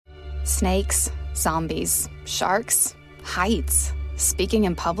Snakes, zombies, sharks, heights, speaking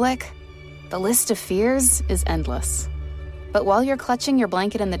in public. The list of fears is endless. But while you're clutching your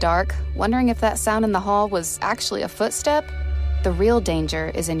blanket in the dark, wondering if that sound in the hall was actually a footstep, the real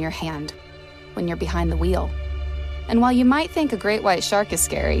danger is in your hand, when you're behind the wheel. And while you might think a great white shark is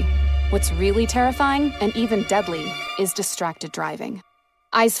scary, what's really terrifying and even deadly is distracted driving.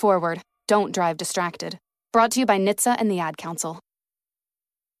 Eyes forward, don't drive distracted. Brought to you by NHTSA and the Ad Council.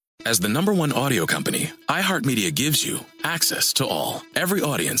 As the #1 audio company, iHeartMedia gives you access to all. Every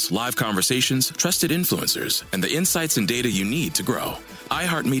audience, live conversations, trusted influencers, and the insights and data you need to grow.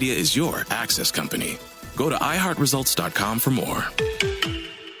 iHeartMedia is your access company. Go to iHeartResults.com for more.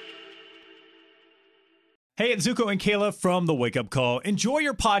 Hey, it's Zuko and Kayla from The Wake Up Call. Enjoy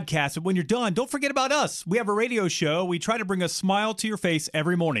your podcast, and when you're done, don't forget about us. We have a radio show. We try to bring a smile to your face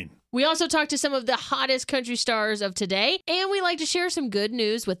every morning. We also talk to some of the hottest country stars of today, and we like to share some good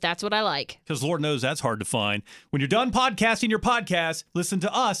news with That's What I Like. Because Lord knows that's hard to find. When you're done podcasting your podcast, listen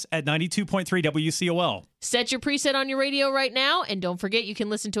to us at 92.3 WCOL. Set your preset on your radio right now, and don't forget you can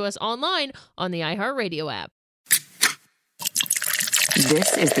listen to us online on the iHeartRadio app.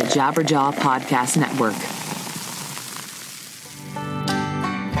 This is the Jabberjaw Podcast Network.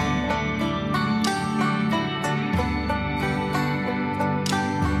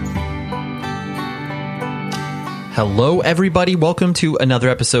 Hello, everybody. Welcome to another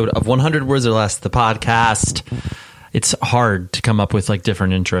episode of 100 Words or Less, the podcast. It's hard to come up with like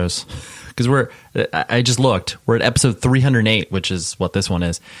different intros because I just looked. We're at episode 308, which is what this one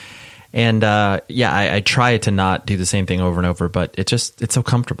is. And I try to not do the same thing over and over, but it's so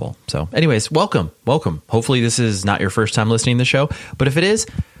comfortable. So anyways, welcome. Hopefully this is not your first time listening to the show, but if it is,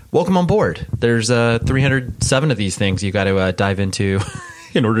 welcome on board. There's 307 of these things you got to dive into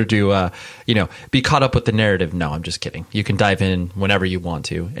in order to, be caught up with the narrative. No, I'm just kidding. You can dive in whenever you want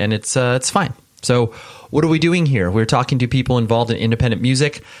to, and it's fine. So what are we doing here? We're talking to people involved in independent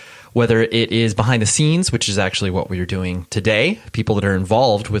music, whether it is behind the scenes, which is actually what we are doing today, people that are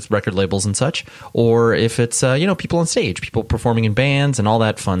involved with record labels and such, or if it's, people on stage, people performing in bands and all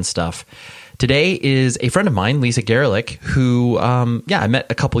that fun stuff. Today is a friend of mine, Lisa Garelick, who, I met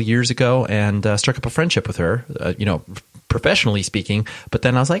a couple years ago and struck up a friendship with her, professionally speaking. But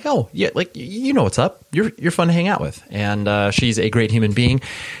then I was like, oh, yeah, like, you know what's up. You're fun to hang out with. And she's a great human being.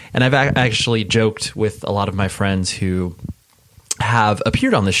 And I've actually joked with a lot of my friends who have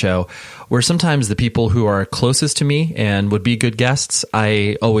appeared on the show where sometimes the people who are closest to me and would be good guests,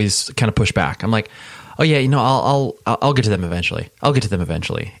 I always kind of push back. I'm like, oh yeah, I'll get to them eventually.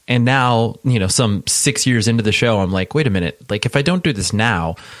 And now, some 6 years into the show, I'm like, wait a minute. Like if I don't do this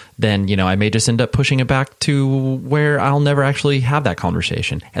now, then, I may just end up pushing it back to where I'll never actually have that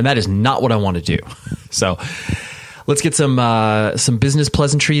conversation. And that is not what I want to do. So let's get some business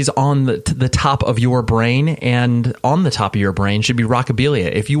pleasantries on the top of your brain. And on the top of your brain should be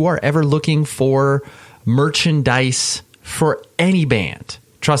Rockabilia. If you are ever looking for merchandise for any band,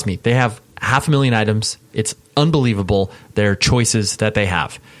 trust me, they have 500,000 items. It's unbelievable, their choices that they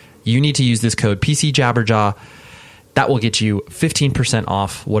have. You need to use this code PCJabberjaw. That will get you 15%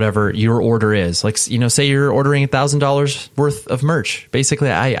 off whatever your order is. Like, say you're ordering $1,000 worth of merch.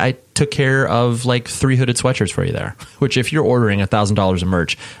 Basically, I took care of like 3 hooded sweatshirts for you there, which if you're ordering $1,000 of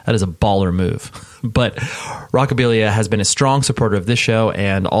merch, that is a baller move. But Rockabilia has been a strong supporter of this show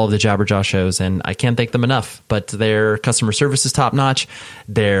and all of the Jabberjaw shows, and I can't thank them enough. But their customer service is top notch.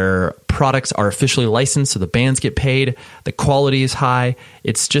 Their products are officially licensed, so the bands get paid. The quality is high.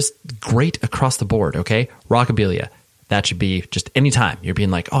 It's just great across the board, okay? Rockabilia. That should be just anytime you're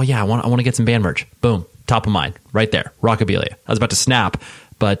being like, oh yeah, I want to get some band merch. Boom, top of mind, right there, Rockabilia. I was about to snap,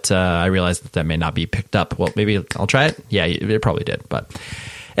 but I realized that may not be picked up. Well, maybe I'll try it. Yeah, it probably did. But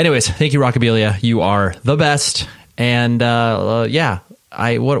anyways, thank you, Rockabilia. You are the best. And what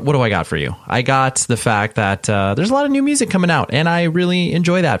do I got for you? I got the fact that there's a lot of new music coming out, and I really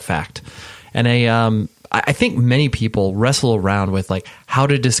enjoy that fact. And I think many people wrestle around with like how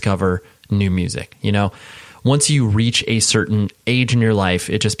to discover new music. Once you reach a certain age in your life,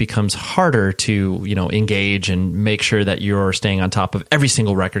 it just becomes harder to, engage and make sure that you're staying on top of every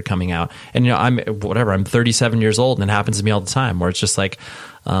single record coming out. And, I'm 37 years old, and it happens to me all the time where it's just like,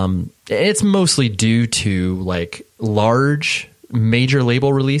 it's mostly due to like large major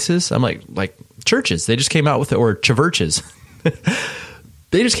label releases. I'm like churches, they just came out with it, or churches.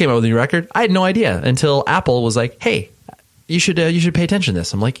 They just came out with a new record. I had no idea until Apple was like, hey, you should pay attention to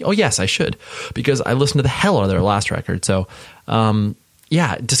this. I'm like, oh yes, I should, because I listened to the hell out of their last record. So,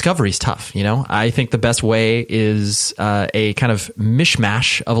 discovery's tough. I think the best way is a kind of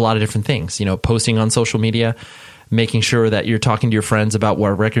mishmash of a lot of different things. Posting on social media, making sure that you're talking to your friends about what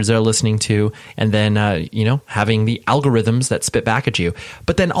records they're listening to, and then, having the algorithms that spit back at you.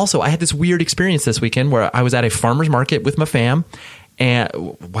 But then also I had this weird experience this weekend where I was at a farmer's market with my fam,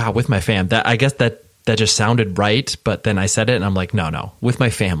 with my fam. I guess that just sounded right, but then I said it and I'm like, no, with my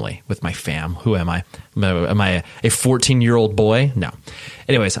family, with my fam. Who am I? Am I a 14-year-old boy? No.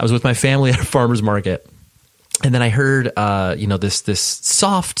 Anyways, I was with my family at a farmer's market. And then I heard, this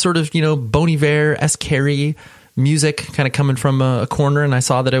soft sort of, Bon Iver-esque Carrie music kind of coming from a corner. And I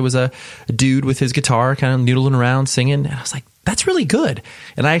saw that it was a dude with his guitar kind of noodling around singing. And I was like, that's really good.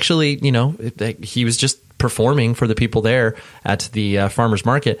 And I actually, he was just performing for the people there at the farmer's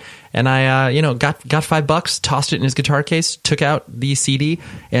market. And I, got $5, tossed it in his guitar case, took out the CD,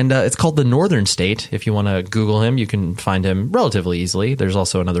 and it's called The Northern State. If you want to Google him, you can find him relatively easily. There's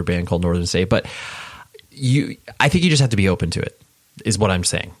also another band called Northern State, but I think you just have to be open to it, is what I'm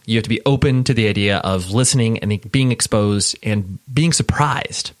saying. You have to be open to the idea of listening and being exposed and being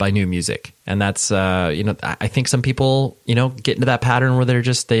surprised by new music. And that's, I think some people, get into that pattern where they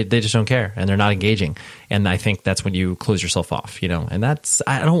just don't care and they're not engaging. And I think that's when you close yourself off, and I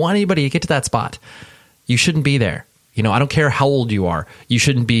don't want anybody to get to that spot. You shouldn't be there. I don't care how old you are. You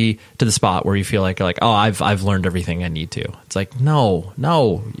shouldn't be to the spot where you feel like, oh, I've learned everything I need to. It's like, no,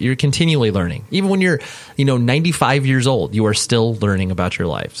 you're continually learning. Even when you're, 95 years old, you are still learning about your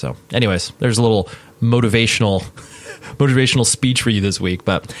life. So anyways, there's a little motivational speech for you this week.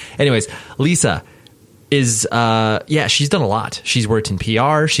 But anyways, Lisa is, she's done a lot. She's worked in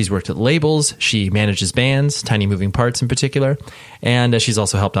PR. She's worked at labels. She manages bands, Tiny Moving Parts in particular. And she's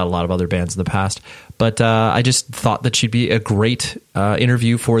also helped out a lot of other bands in the past. But I just thought that she'd be a great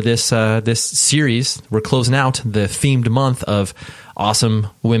interview for this series. We're closing out the themed month of awesome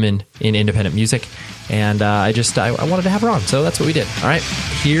women in independent music. And I wanted to have her on. So that's what we did. All right.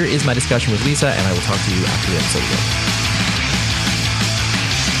 Here is my discussion with Lisa, and I will talk to you after the episode is over.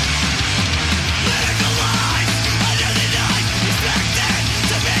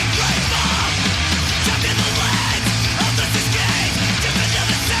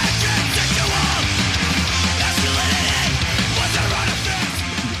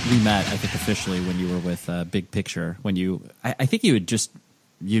 We met, I think, officially when you were with Big Picture. I think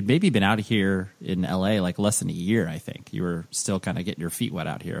you'd maybe been out here in LA like less than a year. I think you were still kind of getting your feet wet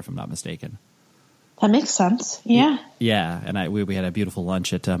out here, if I'm not mistaken. That makes sense. Yeah. Yeah, and we had a beautiful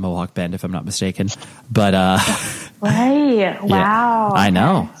lunch at Mohawk Bend, if I'm not mistaken. But right, wow. Yeah, I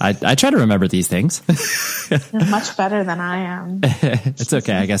know. I try to remember these things. You're much better than I am. It's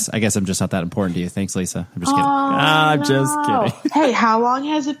okay. I guess I'm just not that important to you. Thanks, Lisa. I'm just kidding. I'm just kidding. Hey, how long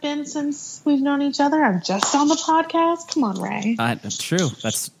has it been since we've known each other? I'm just on the podcast. Come on, Ray. True.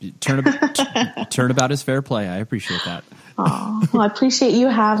 That's turnabout is fair play. I appreciate that. Oh, well, I appreciate you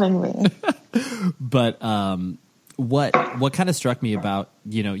having me. But what kind of struck me about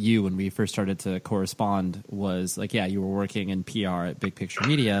you when we first started to correspond was like, yeah, you were working in PR at Big Picture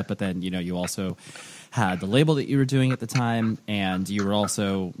Media, but then you also had the label that you were doing at the time, and you were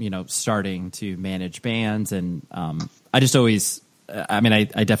also starting to manage bands, and I just always, I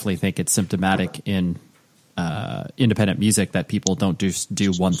definitely think it's symptomatic in independent music that people don't just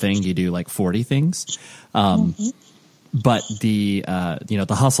do one thing; you do like 40 things. But the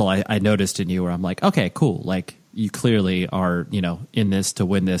hustle I noticed in you, where I'm like, okay, cool. Like you clearly are, in this to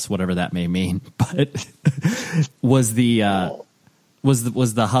win this, whatever that may mean. But was the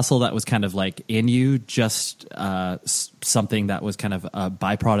hustle that was kind of like in you just something that was kind of a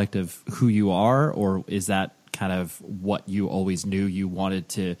byproduct of who you are, or is that kind of what you always knew you wanted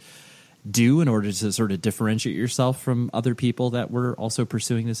to do in order to sort of differentiate yourself from other people that were also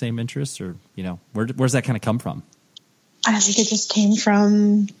pursuing the same interests, or where's that kind of come from? I think it just came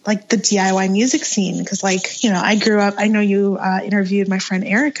from like the DIY music scene. Because I grew up, I know you interviewed my friend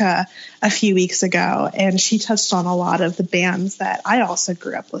Erica a few weeks ago, and she touched on a lot of the bands that I also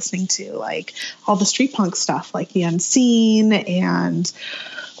grew up listening to, like all the street punk stuff, like The Unseen and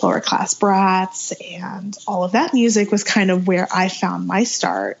Lower Class Brats, and all of that music was kind of where I found my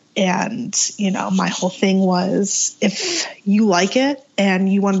start. And, my whole thing was, if you like it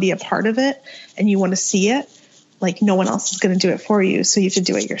and you want to be a part of it and you want to see it, like no one else is going to do it for you. So you have to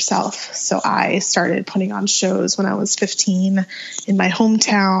do it yourself. So I started putting on shows when I was 15 in my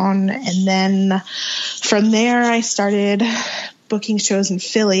hometown. And then from there, I started booking shows in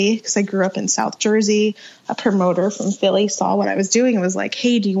Philly because I grew up in South Jersey. A promoter from Philly saw what I was doing and was like,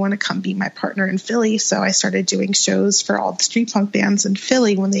 hey, do you want to come be my partner in Philly? So I started doing shows for all the street punk bands in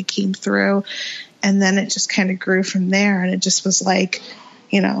Philly when they came through. And then it just kind of grew from there. And it just was like,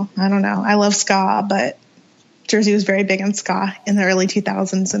 I don't know. I love ska, but Jersey was very big in ska in the early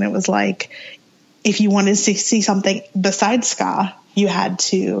 2000s. And it was like, if you wanted to see something besides ska, you had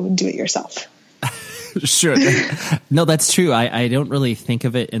to do it yourself. Sure. No, that's true. I don't really think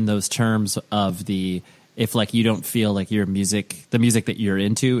of it in those terms of if like you don't feel like the music that you're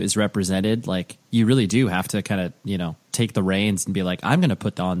into is represented, like you really do have to kind of, take the reins and be like, I'm going to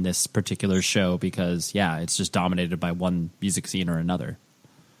put on this particular show because it's just dominated by one music scene or another.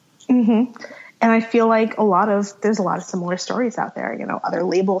 Mm-hmm. And I feel like there's a lot of similar stories out there. Other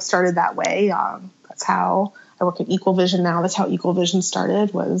labels started that way. That's how I work at Equal Vision now. That's how Equal Vision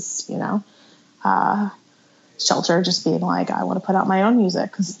started was, Shelter just being like, I want to put out my own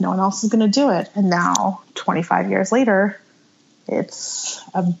music because no one else is going to do it. And now 25 years later, it's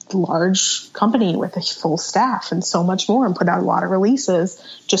a large company with a full staff and so much more, and put out a lot of releases,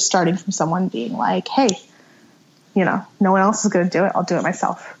 just starting from someone being like, hey, no one else is going to do it. I'll do it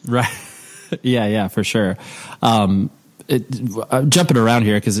myself. Right. Yeah, for sure. I'm jumping around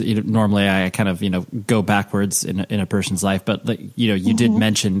here because normally I kind of go backwards in a person's life, but you did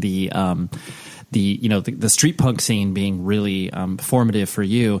mention the street punk scene being really formative for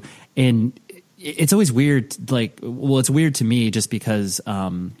you, and it's always weird. It's weird to me just because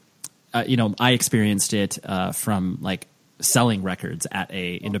I experienced it from like selling records at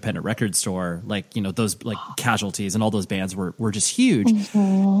a independent record store, those Casualties and all those bands were just huge.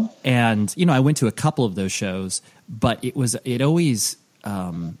 Mm-hmm. And, I went to a couple of those shows, but it always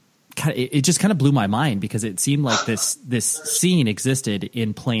it just kind of blew my mind because it seemed like this scene existed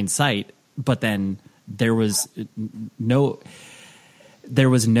in plain sight, but then there was no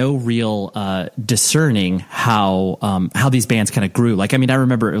real discerning how these bands kind of grew. I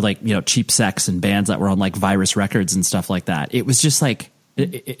remember Cheap Sex and bands that were on Virus Records and stuff like that. It was just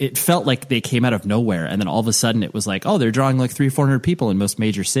it felt like they came out of nowhere, and then all of a sudden it was like, oh, they're drawing 300-400 people in most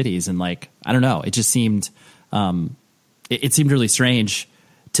major cities, and I don't know, it just seemed it seemed really strange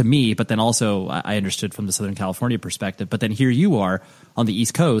to me. But then also I understood from the Southern California perspective. But then here you are on the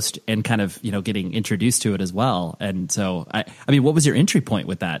East Coast and kind of getting introduced to it as well. And so I mean, what was your entry point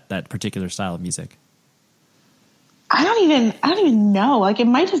with that particular style of music? I don't even know. It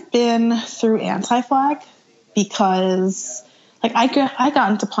might have been through Anti-Flag, because I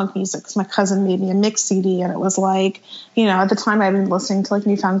got into punk music because my cousin made me a mix CD, and it was at the time I'd been listening to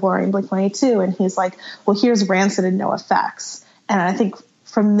Newfound Glory and Blink-182, and he's like, well, here's Rancid and NoFX. And I think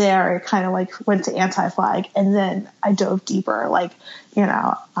from there it kind of went to Anti-Flag, and then I dove deeper.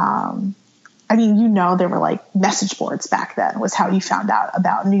 There were message boards back then was how you found out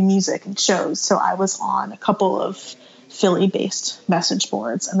about new music and shows. So I was on a couple of Philly-based message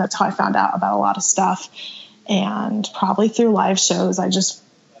boards, and that's how I found out about a lot of stuff. And probably through live shows, I just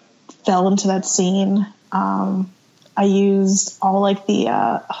fell into that scene. I used all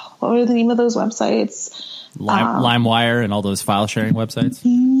the what were the name of those websites? LimeWire and all those file sharing websites?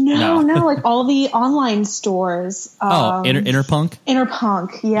 No, all the online stores. Interpunk?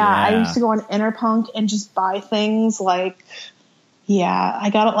 Interpunk, yeah. I used to go on Interpunk and just buy things I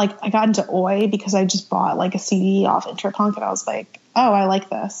got into Oi because I just bought a CD off Interpunk, and I was like, oh, I like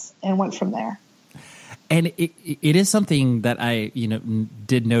this, and went from there. And it is something that I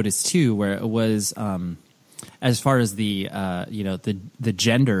did notice too, where it was as far as the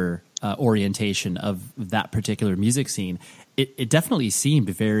gender orientation of that particular music scene, it definitely seemed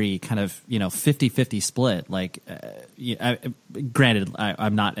very kind of 50-50 split. Granted,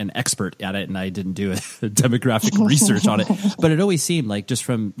 I'm not an expert at it, and I didn't do a demographic research on it, but it always seemed just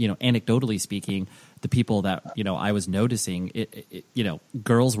from anecdotally speaking, the people that I was noticing,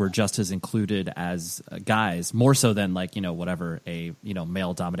 girls were just as included as guys, more so than whatever a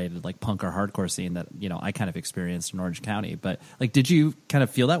male dominated punk or hardcore scene that I kind of experienced in Orange County. But did you kind of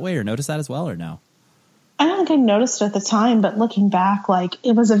feel that way or notice that as well, or no? I don't think I noticed it at the time, but looking back,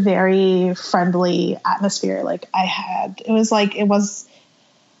 it was a very friendly atmosphere. It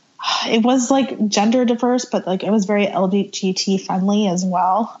was gender diverse, but it was very LGBT friendly as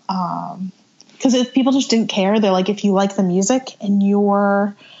well. Because if people just didn't care, they're if you like the music and you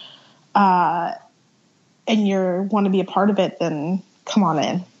want to be a part of it, then come on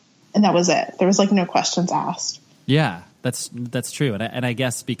in. And that was it. There was no questions asked. Yeah, that's true. And I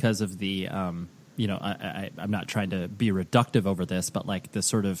guess because of the, I'm not trying to be reductive over this, but the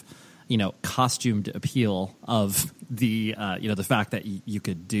sort of, costumed appeal of the, the fact that you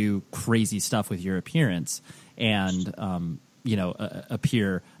could do crazy stuff with your appearance and,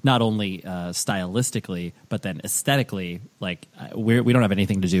 appear not only stylistically, but then aesthetically. We don't have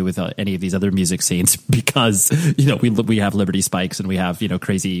anything to do with any of these other music scenes because we have Liberty Spikes and we have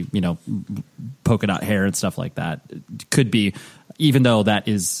crazy polka dot hair and stuff like that. It could be, even though that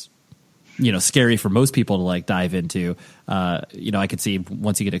is scary for most people to like dive into. I could see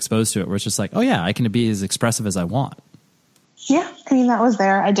once you get exposed to it, where it's just like, oh yeah, I can be as expressive as I want. Yeah, I mean, that was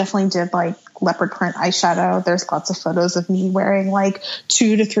there. I definitely did like leopard print eyeshadow. There's lots of photos of me wearing like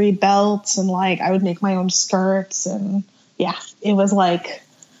 2 to 3 belts, and like I would make my own skirts, and yeah, it was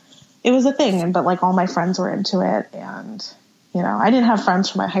a thing. But like all my friends were into it, and I didn't have friends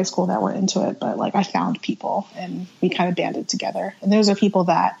from my high school that were into it, but like I found people and we kind of banded together. And those are people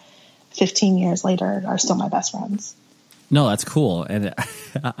that 15 years later are still my best friends. No, that's cool. And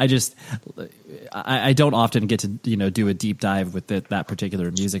I don't often get to, do a deep dive with that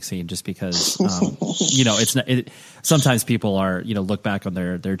particular music scene just because, sometimes people are, look back on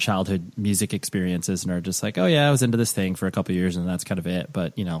their childhood music experiences and are just like, oh yeah, I was into this thing for a couple of years and that's kind of it.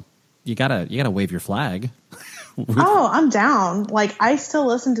 But, you gotta wave your flag. Oh, I'm down. Like I still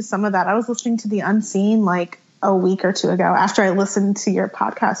listen to some of that. I was listening to The Unseen like a week or 2 ago. After I listened to your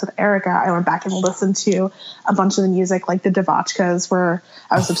podcast with Erica, I went back and listened to a bunch of the music, like the Devotchkas, where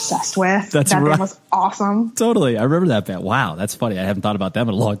I was obsessed with. That band was awesome. Totally. I remember that band. Wow, that's funny. I haven't thought about them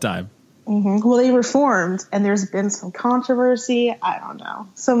in a long time. Mm-hmm. Well, they reformed, and there's been some controversy. I don't know.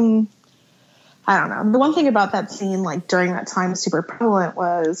 The one thing about that scene, like during that time, super prevalent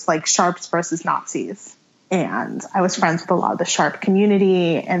was like Sharps versus Nazis. And I was friends with a lot of the Sharp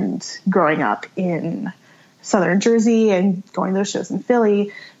community, and growing up in Southern Jersey and going to those shows in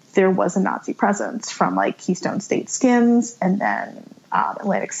Philly, there was a Nazi presence from like Keystone State Skins, and then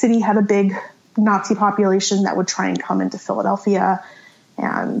Atlantic City had a big Nazi population that would try and come into Philadelphia.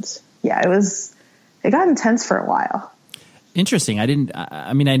 And yeah, it got intense for a while. Interesting. I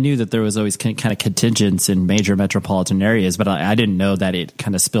knew that there was always kind of contingents in major metropolitan areas, but I didn't know that it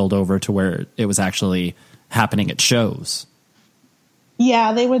kind of spilled over to where it was actually happening at shows.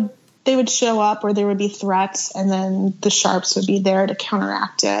 Yeah, they would show up, or there would be threats, and then the Sharps would be there to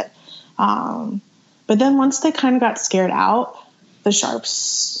counteract it. But then once they kind of got scared out, the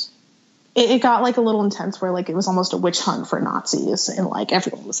Sharps, it got like a little intense where like it was almost a witch hunt for Nazis, and like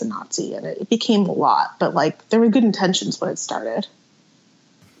everyone was a Nazi, and it became a lot. But like there were good intentions when it started.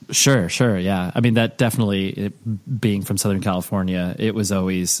 Sure. Yeah. I mean, that definitely, being from Southern California, it was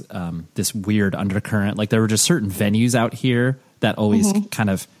always this weird undercurrent. Like there were just certain venues out here that always kind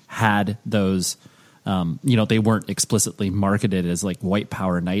of had those, they weren't explicitly marketed as like white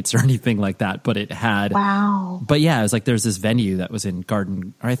power nights or anything like that, but it had, wow. But yeah, it was like, there's this venue that was in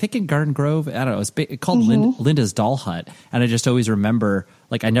Garden Grove. I don't know. It's called Linda's Doll Hut. And I just always remember,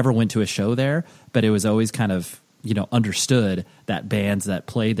 like, I never went to a show there, but it was always kind of, understood that bands that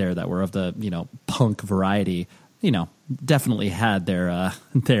played there that were of the, punk variety, definitely had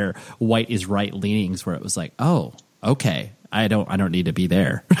their white is right leanings, where it was like, oh, okay, I don't need to be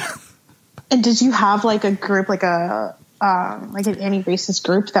there. And did you have like a group, like an anti-racist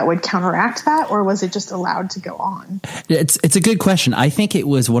group that would counteract that, or was it just allowed to go on? It's a good question. I think it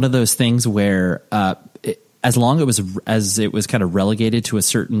was one of those things where, as long as it was kind of relegated to a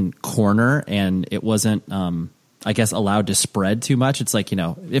certain corner and it wasn't, I guess, allowed to spread too much. It's like,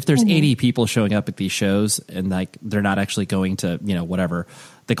 if there's 80 people showing up at these shows and like they're not actually going to, whatever,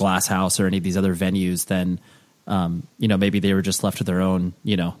 the Glass House or any of these other venues, then, maybe they were just left to their own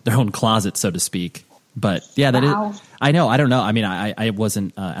closet, so to speak. But yeah, that is, I know. I don't know. I mean, I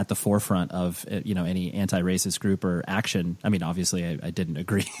wasn't at the forefront of, any anti-racist group or action. I mean, obviously I didn't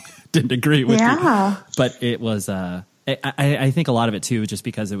agree with you, but it was, I think a lot of it too, just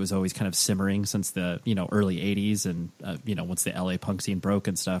because it was always kind of simmering since the, early 80s and, once the LA punk scene broke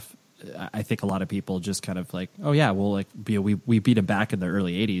and stuff. I think a lot of people just kind of like, oh yeah, well, like we beat them back in the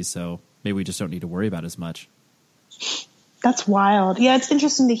early 80s, so maybe we just don't need to worry about as much. That's wild. Yeah, it's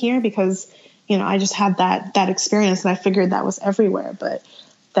interesting to hear because, I just had that experience and I figured that was everywhere, but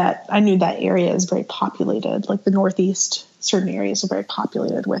that I knew that area is very populated, like the Northeast, certain areas are very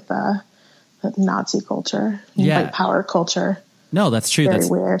populated with the Nazi culture, white power culture. No, that's true. That's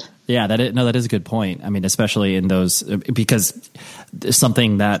weird. Yeah, that is a good point. I mean, especially in those, because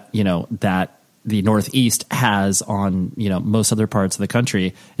something that, that the Northeast has on, most other parts of the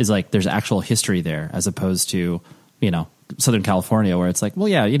country is like there's actual history there, as opposed to, Southern California, where it's like, well,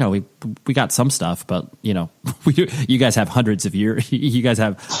 yeah, we got some stuff, but you guys have hundreds of years. You guys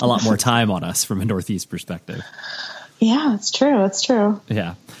have a lot more time on us from a Northeast perspective. Yeah, it's true. It's true.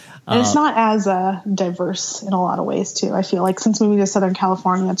 Yeah. And it's not as diverse in a lot of ways, too. I feel like since moving to Southern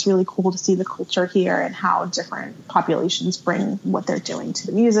California, it's really cool to see the culture here and how different populations bring what they're doing to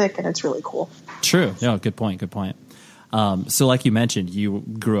the music, and it's really cool. True. Yeah, good point. So like you mentioned, you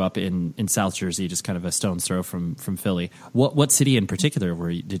grew up in South Jersey, just kind of a stone's throw from Philly. What city in particular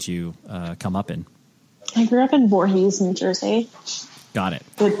did you come up in? I grew up in Voorhees, New Jersey. Got it.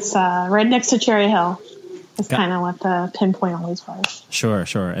 It's right next to Cherry Hill. It's kind of what the pinpoint always was. Sure.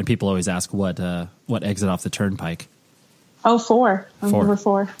 And people always ask what exit off the turnpike. Oh, 4. Number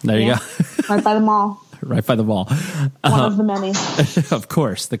 4. There you go. Right by the mall. Right by the mall. One of the many. Of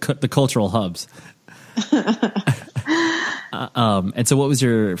course, the cultural hubs. And so what was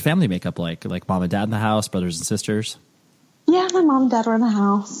your family makeup like? Like mom and dad in the house, brothers and sisters? Yeah, my mom and dad were in the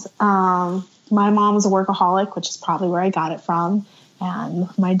house. My mom was a workaholic, which is probably where I got it from. And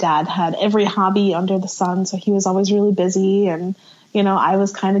my dad had every hobby under the sun, so he was always really busy. And, I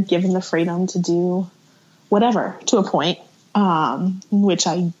was kind of given the freedom to do whatever to a point, which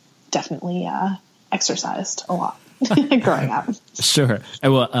I definitely exercised a lot growing up. Sure.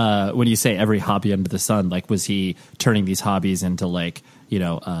 And well, when you say every hobby under the sun, like was he turning these hobbies into like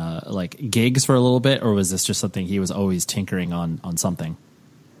gigs for a little bit, or was this just something he was always tinkering on something?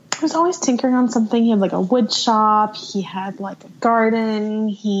 He was always tinkering on something. He had like a wood shop. He had like a garden.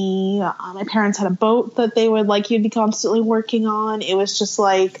 My parents had a boat that he'd be constantly working on. It was just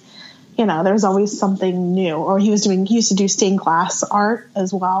like, there was always something new. Or he used to do stained glass art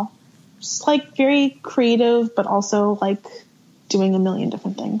as well. Just like very creative, but also like doing a million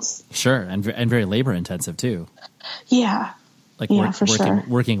different things. Sure. And very labor intensive too. Yeah. Like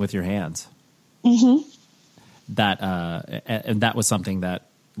working with your hands. Mm-hmm. And that was something that,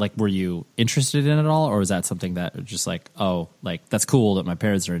 like, were you interested in it all, or was that something that just like, oh, like that's cool that my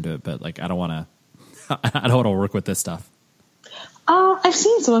parents are into it, but like I don't want to work with this stuff? I've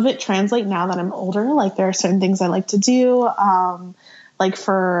seen some of it translate now that I'm older. Like there are certain things I like to do. Like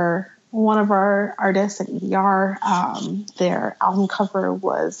for one of our artists at EDR, their album cover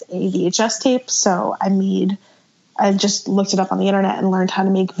was a VHS tape. So I just looked it up on the internet and learned how to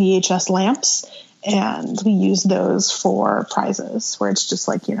make VHS lamps. And we use those for prizes, where it's just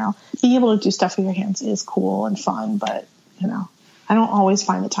like, being able to do stuff with your hands is cool and fun, but, I don't always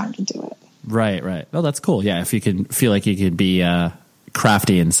find the time to do it. Right. Oh, that's cool. Yeah. If you can feel like you could be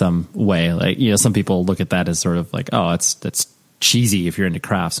crafty in some way, like, some people look at that as sort of like, oh, that's cheesy if you're into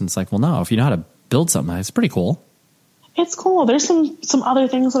crafts. And it's like, well, no, if you know how to build something, it's pretty cool. It's cool. There's some other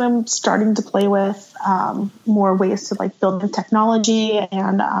things that I'm starting to play with, more ways to like build the technology,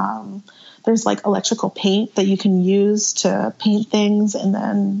 and there's like electrical paint that you can use to paint things and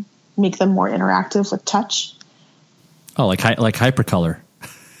then make them more interactive with touch. Oh, like hypercolor.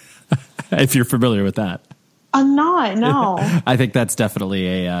 If you're familiar with that. I'm not, no. I think that's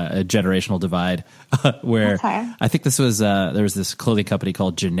definitely a generational divide where I think this was, there was this clothing company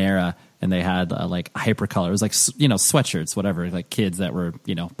called Genera, and they had like hypercolor. It was like, sweatshirts, whatever, like kids that were,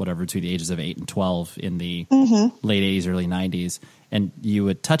 whatever, between the ages of 8 and 12 in the late 80s, early 90s. And you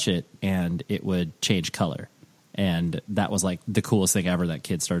would touch it and it would change color. And that was like the coolest thing ever that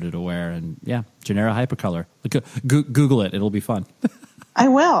kids started to wear. And yeah, Genera hypercolor. Google it. It'll be fun. I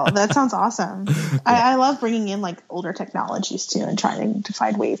will. That sounds awesome. Yeah. I love bringing in like older technologies too and trying to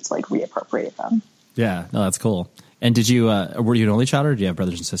find ways to like reappropriate them. Yeah, no, that's cool. And were you an only child, or do you have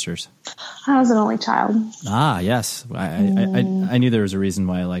brothers and sisters? I was an only child. Ah, yes. I knew there was a reason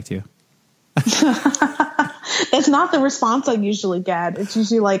why I liked you. It's not the response I usually get. It's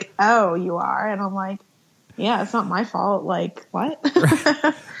usually like, oh, you are. And I'm like, yeah, it's not my fault. Like, what?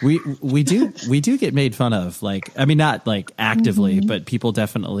 we do get made fun of. Like, I mean, not like actively, but people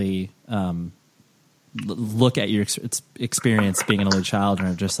definitely look at your experience being an only child and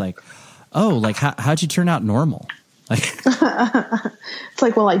are just like, oh, like how'd you turn out normal? Like, it's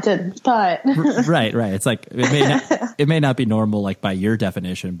like, well, I didn't, but right. It's like it may not be normal like by your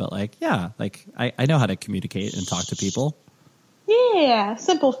definition, but like, yeah, like I know how to communicate and talk to people. Yeah,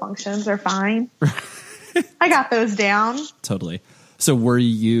 simple functions are fine. I got those down. Totally. So were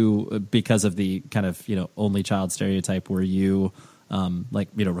you, because of the kind of, only child stereotype, were you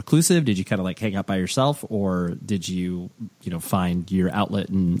reclusive? Did you kind of like hang out by yourself, or did you, find your outlet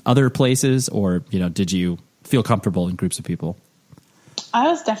in other places, or, did you feel comfortable in groups of people? I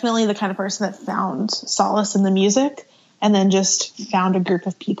was definitely the kind of person that found solace in the music and then just found a group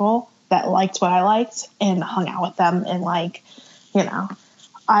of people that liked what I liked and hung out with them. And like,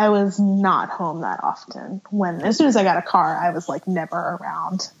 I was not home that often. As soon as I got a car, I was like never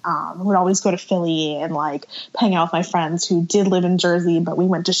around. I would always go to Philly and like hang out with my friends who did live in Jersey, but we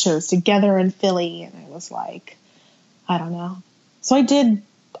went to shows together in Philly, and it was like, I don't know. So I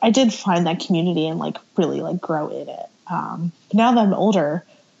did find that community and like really like grow in it. Now that I'm older,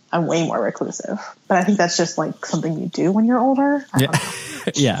 I'm way more reclusive, but I think that's just like something you do when you're older.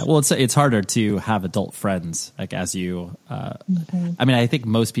 Yeah. Well, it's harder to have adult friends, like as you, I mean, I think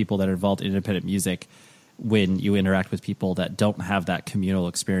most people that are involved in independent music, when you interact with people that don't have that communal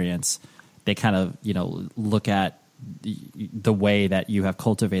experience, they kind of, look at the way that you have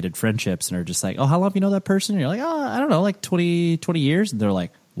cultivated friendships and are just like, oh, how long have you know that person? And you're like, oh, I don't know, like 20 years. And they're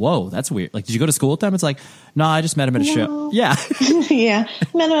like, whoa, that's weird. Like, did you go to school with them? It's like, no, I just met him at a show. Yeah. Yeah.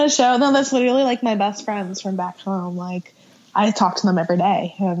 Met him at a show. No, that's literally like my best friends from back home. Like, I talk to them every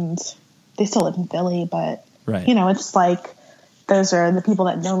day, and they still live in Philly, but right. You know, it's like, those are the people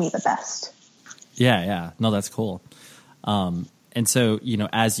that know me the best. Yeah. Yeah. No, that's cool. And so, you know,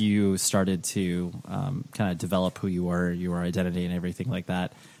 as you started to kind of develop who you were, your identity and everything like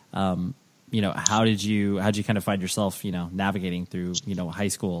that, you know, how'd you kind of find yourself, you know, navigating through, you know, high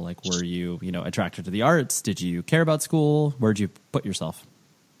school? Like, were you, you know, attracted to the arts? Did you care about school? Where'd you put yourself?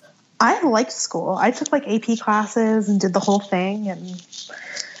 I liked school. I took like AP classes and did the whole thing. And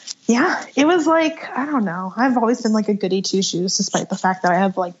yeah, it was like, I don't know. I've always been like a goody two shoes, despite the fact that I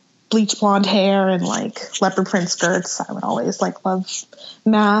have like bleach blonde hair and like leopard print skirts. I would always like love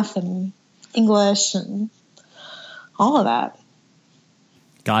math and English and all of that.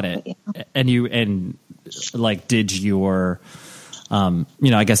 Got it. Yeah. And like, did your, you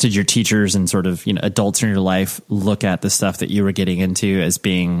know, I guess, did your teachers and sort of, you know, adults in your life look at the stuff that you were getting into as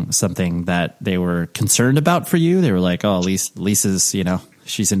being something that they were concerned about for you? They were like, oh, Lisa's, you know,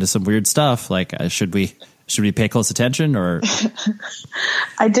 she's into some weird stuff. Like, should we pay close attention? Or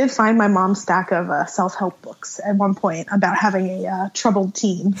I did find my mom's stack of self-help books at one point about having a troubled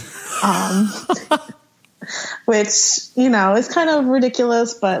teen, which, you know, is kind of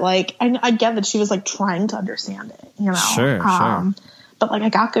ridiculous, but like, I get that she was like trying to understand it, you know? Sure. But like, I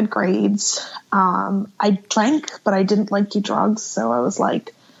got good grades. I drank, but I didn't like do drugs. So I was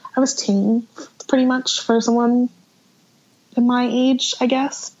like, I was teen pretty much for someone in my age, I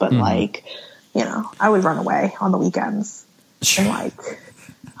guess. But like, you know, I would run away on the weekends. Sure. And like,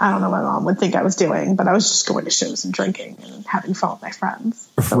 I don't know what my mom would think I was doing, but I was just going to shows and drinking and having fun with my friends.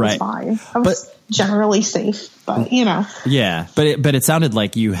 So right. It was fine. I was generally safe, but you know. Yeah, but it sounded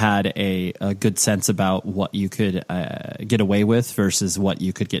like you had a good sense about what you could get away with versus what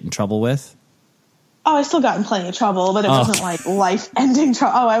you could get in trouble with. Oh, I still got in plenty of trouble, but it wasn't like life-ending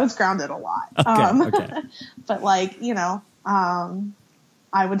trouble. Oh, I was grounded a lot. Okay. But like, you know,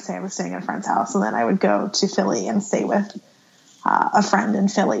 I would say I was staying at a friend's house, and then I would go to Philly and stay with a friend in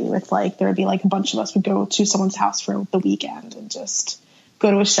Philly with like, there would be like a bunch of us would go to someone's house for the weekend and just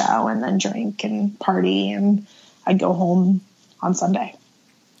go to a show and then drink and party. And I'd go home on Sunday.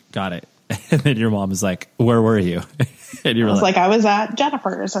 Got it. And then your mom was like, where were you? And you were like, I was at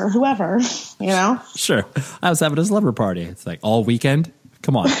Jennifer's or whoever, you know? Sure. I was having a slumber party. It's like all weekend.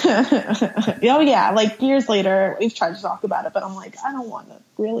 Come on. Oh yeah. Like years later, we've tried to talk about it, but I'm like, I don't want to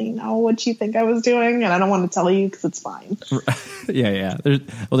really know what you think I was doing, and I don't want to tell you because it's fine. Yeah. There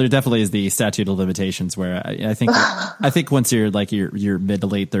definitely is the statute of limitations where I think once you're like your mid to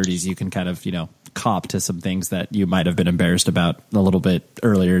late 30s, you can kind of, you know, cop to some things that you might have been embarrassed about a little bit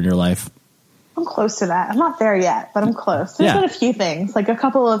earlier in your life. I'm close to that. I'm not there yet, but I'm close. There's been a few things, like a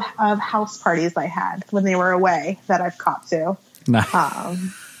couple of house parties I had when they were away that I've copped to. Nah.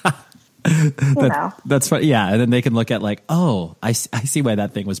 You know. That's funny. Yeah. And then they can look at like, oh, I see why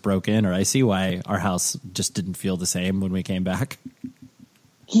that thing was broken, or I see why our house just didn't feel the same when we came back.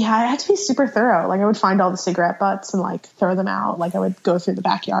 Yeah, I had to be super thorough. Like I would find all the cigarette butts and like throw them out. Like I would go through the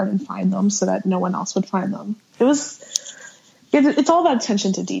backyard and find them so that no one else would find them. It's all about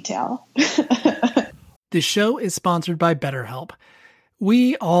attention to detail. The show is sponsored by BetterHelp.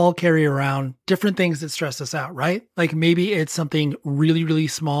 We all carry around different things that stress us out, right? Like maybe it's something really, really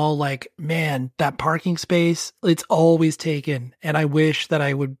small, like, man, that parking space, it's always taken. And I wish that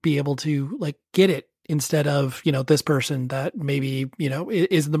I would be able to like get it instead of, you know, this person that maybe, you know,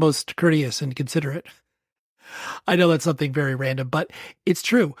 isn't the most courteous and considerate. I know that's something very random, but it's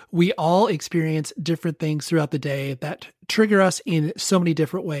true. We all experience different things throughout the day that trigger us in so many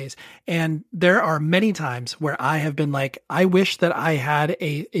different ways. And there are many times where I have been like, I wish that I had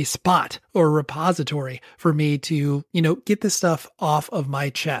a spot or a repository for me to, you know, get this stuff off of my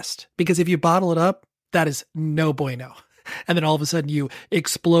chest. Because if you bottle it up, that is no bueno. And then all of a sudden you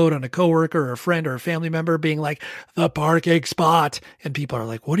explode on a coworker or a friend or a family member being like, the parking spot. And people are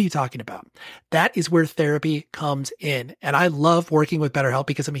like, what are you talking about? That is where therapy comes in. And I love working with BetterHelp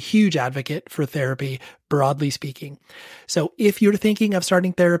because I'm a huge advocate for therapy, broadly speaking. So if you're thinking of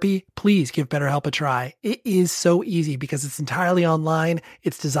starting therapy, please give BetterHelp a try. It is so easy because it's entirely online.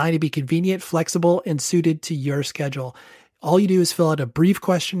 It's designed to be convenient, flexible, and suited to your schedule. All you do is fill out a brief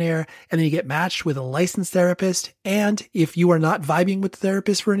questionnaire, and then you get matched with a licensed therapist. And if you are not vibing with the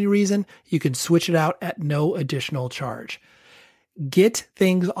therapist for any reason, you can switch it out at no additional charge. Get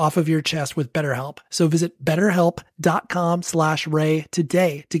things off of your chest with BetterHelp. So visit betterhelp.com/Ray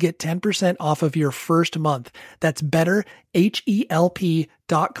today to get 10% off of your first month. That's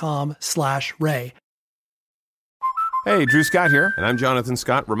betterhelp.com/Ray. Hey, Drew Scott here, and I'm Jonathan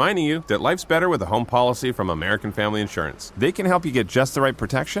Scott, reminding you that life's better with a home policy from American Family Insurance. They can help you get just the right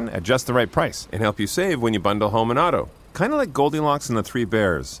protection at just the right price and help you save when you bundle home and auto. Kind of like Goldilocks and the Three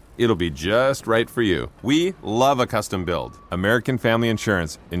Bears. It'll be just right for you. We love a custom build. American Family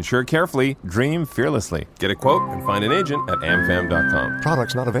Insurance. Insure carefully, dream fearlessly. Get a quote and find an agent at amfam.com.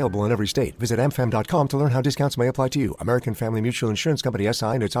 Products not available in every state. Visit amfam.com to learn how discounts may apply to you. American Family Mutual Insurance Company,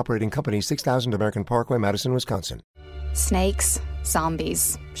 SI, and its operating company, 6000 American Parkway, Madison, Wisconsin. Snakes,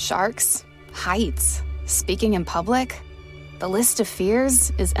 zombies, sharks, heights. Speaking in public, the list of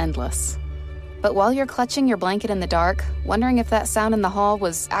fears is endless. But while you're clutching your blanket in the dark, wondering if that sound in the hall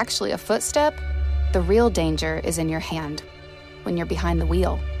was actually a footstep, the real danger is in your hand, when you're behind the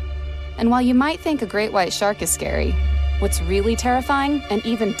wheel. And while you might think a great white shark is scary, what's really terrifying and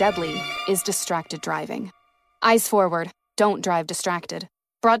even deadly is distracted driving. Eyes forward, don't drive distracted.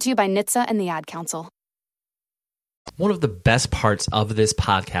 Brought to you by NHTSA and the Ad Council. One of the best parts of this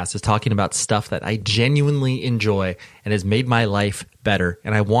podcast is talking about stuff that I genuinely enjoy and has made my life better,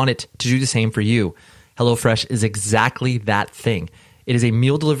 and I want it to do the same for you. HelloFresh is exactly that thing. It is a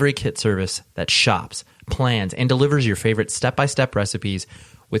meal delivery kit service that shops, plans, and delivers your favorite step-by-step recipes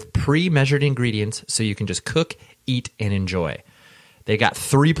with pre-measured ingredients so you can just cook, eat, and enjoy. They got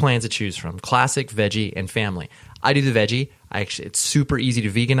 3 plans to choose from: classic, veggie, and family. I do the veggie. It's super easy to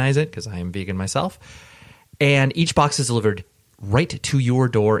veganize it because I am vegan myself. And each box is delivered right to your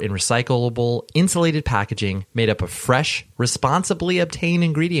door in recyclable, insulated packaging made up of fresh, responsibly obtained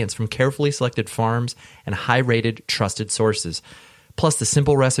ingredients from carefully selected farms and high-rated, trusted sources. Plus, the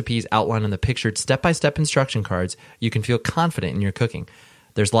simple recipes outlined on the pictured step-by-step instruction cards, you can feel confident in your cooking.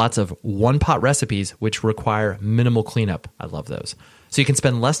 There's lots of one-pot recipes which require minimal cleanup. I love those. So you can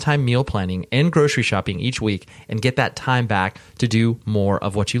spend less time meal planning and grocery shopping each week and get that time back to do more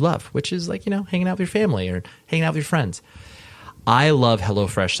of what you love, which is like, hanging out with your family or hanging out with your friends. I love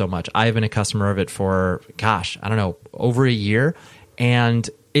HelloFresh so much. I've been a customer of it for, over a year. And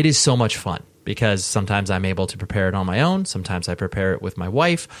it is so much fun because sometimes I'm able to prepare it on my own. Sometimes I prepare it with my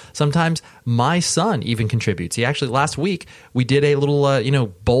wife. Sometimes my son even contributes. He actually, last week, we did a little,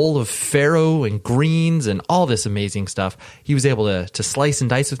 bowl of farro and greens and all this amazing stuff. He was able to slice and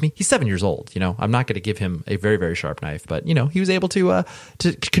dice with me. He's 7 years old. I'm not going to give him a very, very sharp knife, but, he was able to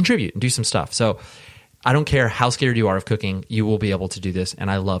contribute and do some stuff. So I don't care how scared you are of cooking, you will be able to do this. And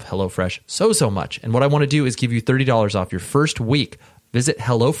I love HelloFresh so much. And what I want to do is give you $30 off your first week. Visit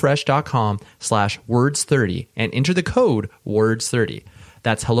HelloFresh.com/words30 and enter the code words30.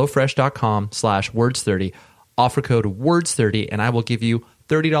 That's HelloFresh.com/words30. Offer code words30 and I will give you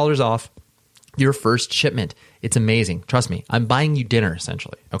 $30 off your first shipment. It's amazing. Trust me. I'm buying you dinner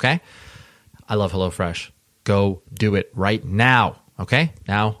essentially. Okay. I love HelloFresh. Go do it right now. Okay.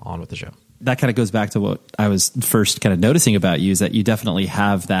 Now on with the show. That kind of goes back to what I was first kind of noticing about you, is that you definitely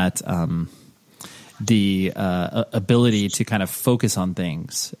have that, the ability to kind of focus on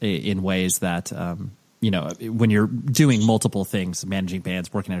things in ways that, when you're doing multiple things, managing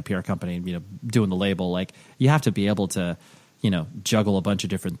bands, working at a PR company, doing the label, like you have to be able to, juggle a bunch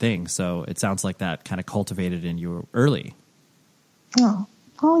of different things. So it sounds like that kind of cultivated in you early. Oh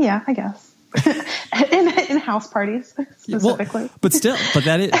yeah, I guess. in house parties specifically. Well, but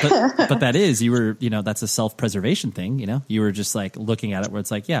that is you were, that's a self-preservation thing. You were just like looking at it where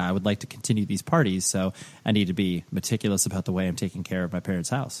it's like, yeah, I would like to continue these parties, so I need to be meticulous about the way I'm taking care of my parents'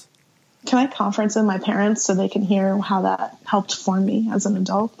 house. Can I conference with my parents so they can hear how that helped form me as an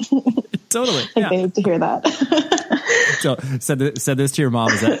adult? Totally. They need to hear that. So send this to your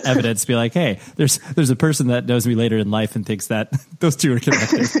mom as evidence. Be like, hey, there's a person that knows me later in life and thinks that those two are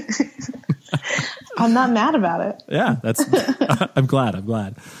connected. I'm not mad about it. Yeah, I'm glad.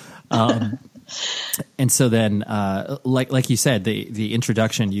 And so then, like you said, the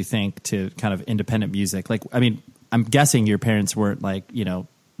introduction, you think, to kind of independent music, I'm guessing your parents weren't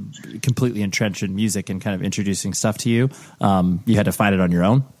completely entrenched in music and kind of introducing stuff to you. You had to find it on your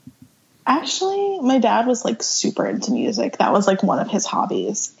own. Actually, my dad was super into music. That was one of his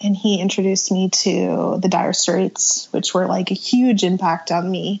hobbies. And he introduced me to the Dire Straits, which were a huge impact on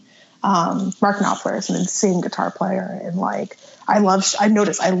me. Mark Knopfler is an insane guitar player. And I love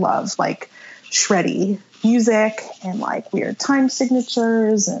shreddy music and weird time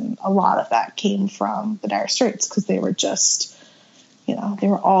signatures. And a lot of that came from the Dire Straits because they were just, they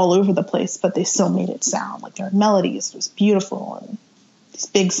were all over the place, but they still made it sound like their melodies was beautiful and these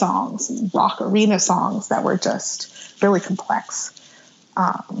big songs, rock arena songs that were just really complex.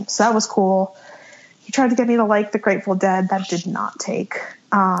 So that was cool. He tried to get me to like the Grateful Dead. That did not take,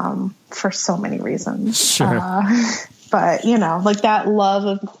 for so many reasons. Sure. But, you know, like that love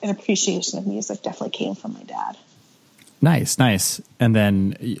of and appreciation of music definitely came from my dad. Nice. And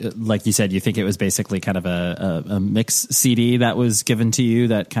then, like you said, you think it was basically kind of a mix CD that was given to you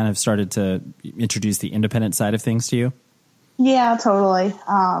that kind of started to introduce the independent side of things to you? Yeah, totally.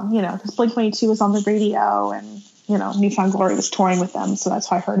 You know, because Blink-182 was on the radio and, you know, New Found Glory was touring with them. So that's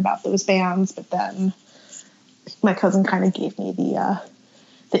how I heard about those bands. But then my cousin kind of gave me the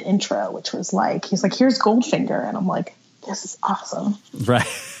intro, which was like, he's like, here's Goldfinger. And I'm like, this is awesome. Right.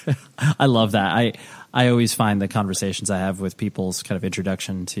 I love that. I always find the conversations I have with people's kind of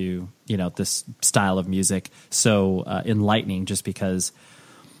introduction to, you know, this style of music so enlightening, just because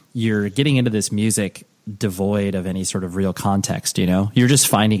you're getting into this music devoid of any sort of real context. You know, you're just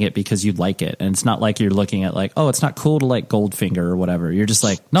finding it because you like it. And it's not like you're looking at like, oh, it's not cool to like Goldfinger or whatever. You're just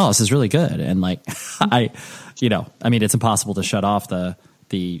like, no, this is really good. And like, you know, I mean, it's impossible to shut off the,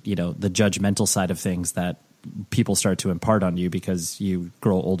 you know, the judgmental side of things that people start to impart on you because you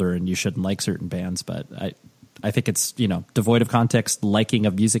grow older and you shouldn't like certain bands. But I think it's, you know, devoid of context, liking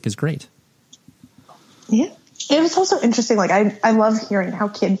of music is great. Yeah. It was also interesting. Like I love hearing how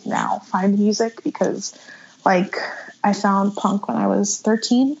kids now find music because like I found punk when I was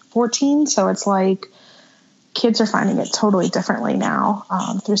 13, 14. So it's like kids are finding it totally differently now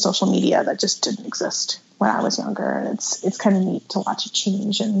through social media that just didn't exist when I was younger. And it's kind of neat to watch it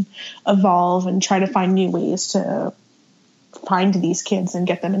change and evolve and try to find new ways to find these kids and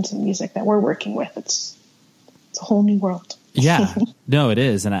get them into the music that we're working with. It's a whole new world. Yeah, no, it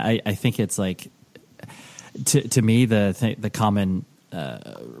is. And I think it's like, to me, the common,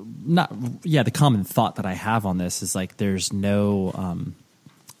 the common thought that I have on this is like, there's no,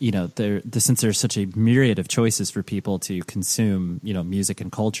 you know, since there's such a myriad of choices for people to consume, you know, music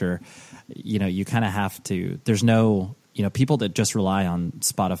and culture, you know, you kind of have to, there's no, you know, people that just rely on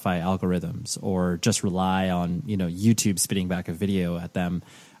Spotify algorithms or just rely on, you know, YouTube spitting back a video at them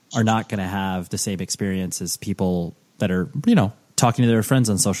are not going to have the same experience as people that are, you know, talking to their friends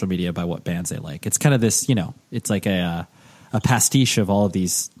on social media about what bands they like. It's kind of this, you know, it's like a pastiche of all of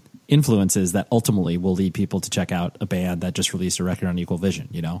these influences that ultimately will lead people to check out a band that just released a record on Equal Vision.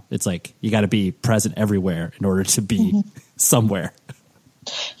 You know, it's like you got to be present everywhere in order to be somewhere.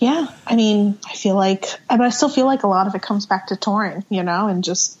 Yeah. I mean, I still feel like a lot of it comes back to touring, you know, and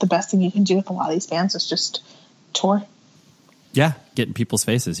just the best thing you can do with a lot of these bands is just tour. Yeah. Get in people's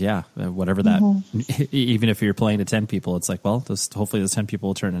faces. Yeah. Whatever that, even if you're playing to 10 people, it's like, well, hopefully those 10 people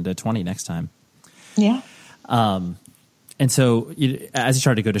will turn into 20 next time. Yeah. And so as you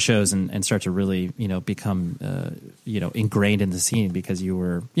start to go to shows and start to really, you know, become, you know, ingrained in the scene because you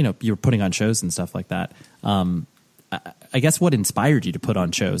were putting on shows and stuff like that. I guess what inspired you to put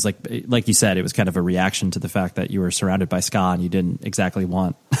on shows? Like you said, it was kind of a reaction to the fact that you were surrounded by ska and you didn't exactly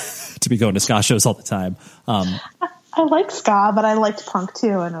want to be going to ska shows all the time. I liked ska, but I liked punk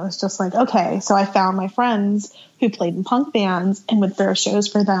too. And it was just like, okay. So I found my friends who played in punk bands and would throw shows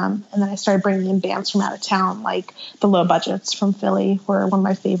for them. And then I started bringing in bands from out of town, like the Low Budgets from Philly were one of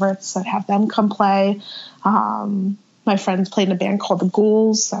my favorites. I'd have them come play. My friends played in a band called the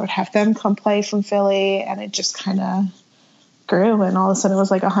Ghouls. So I would have them come play from Philly. And it just kind of grew. And all of a sudden it was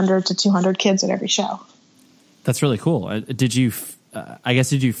like 100 to 200 kids at every show. That's really cool. Did you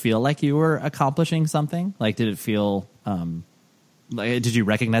feel like you were accomplishing something? Like, did it feel, did you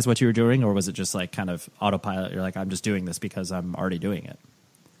recognize what you were doing, or was it just like kind of autopilot? You're like, I'm just doing this because I'm already doing it.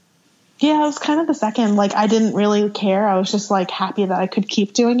 Yeah, it was kind of the second. Like, I didn't really care. I was just like happy that I could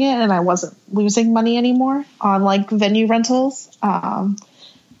keep doing it and I wasn't losing money anymore on like venue rentals.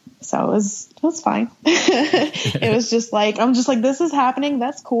 So it was fine. It was just like, I'm just like, this is happening.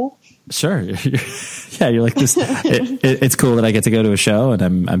 That's cool. Sure. Yeah. You're like this. It's cool that I get to go to a show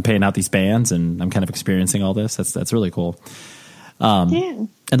and I'm paying out these bands and I'm kind of experiencing all this. That's really cool. Yeah.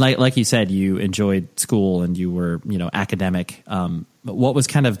 And like you said, you enjoyed school and you were, you know, academic. What was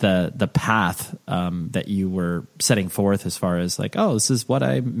kind of the path that you were setting forth as far as like, oh, this is what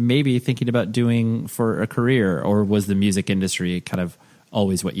I may be thinking about doing for a career, or was the music industry kind of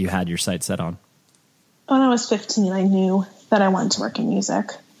always what you had your sights set on? When I was 15, I knew that I wanted to work in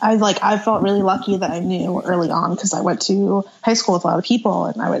music. I felt really lucky that I knew early on because I went to high school with a lot of people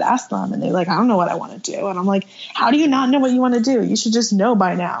and I would ask them and they're like, I don't know what I want to do. And I'm like, how do you not know what you want to do? You should just know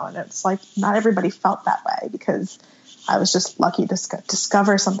by now. And it's like, not everybody felt that way because I was just lucky to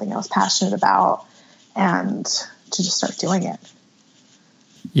discover something I was passionate about and to just start doing it.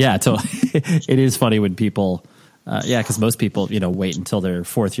 Yeah. So it is funny when people Yeah, because most people, wait until their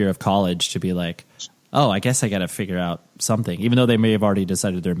fourth year of college to be like, oh, I guess I got to figure out something, even though they may have already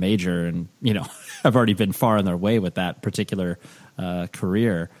decided their major and, have already been far on their way with that particular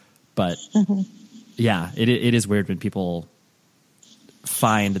career. But yeah, it is weird when people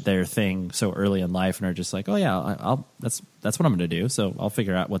find their thing so early in life and are just like, oh yeah, that's what I'm going to do. So I'll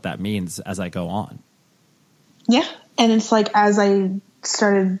figure out what that means as I go on. Yeah. And it's like, as I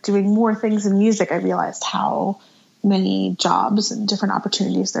started doing more things in music, I realized how many jobs and different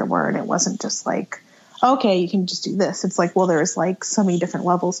opportunities there were. And it wasn't just like, okay, you can just do this. It's like, well, there's like so many different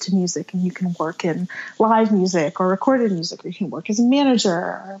levels to music, and you can work in live music or recorded music, or you can work as a manager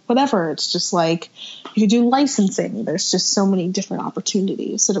or whatever. It's just like, you can do licensing. There's just so many different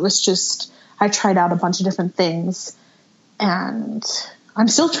opportunities. And it was just, I tried out a bunch of different things, and I'm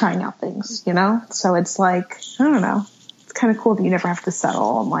still trying out things, So it's like, I don't know. It's kind of cool that you never have to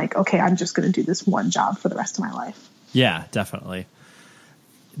settle. I'm like, okay, I'm just going to do this one job for the rest of my life. Yeah, definitely.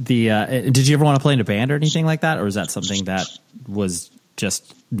 Did you ever want to play in a band or anything like that? Or is that something that was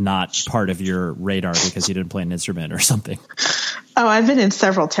just not part of your radar because you didn't play an instrument or something? Oh, I've been in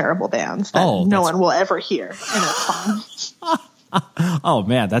several terrible bands that no one will ever hear. And it's fun. Oh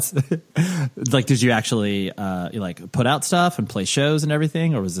man, that's like, did you actually put out stuff and play shows and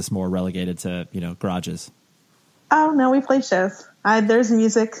everything? Or was this more relegated to, garages? Oh no, we played shows. There's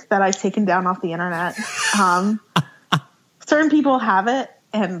music that I've taken down off the internet. Certain people have it,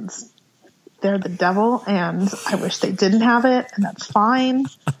 and they're the devil, and I wish they didn't have it, and that's fine.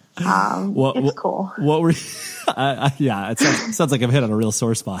 It's cool. What were yeah, it sounds like I've hit on a real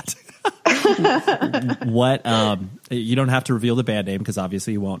sore spot. What you don't have to reveal the band name because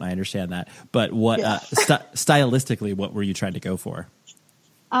obviously you won't. I understand that. But what stylistically, what were you trying to go for?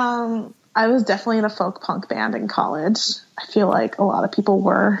 I was definitely in a folk punk band in college. I feel like a lot of people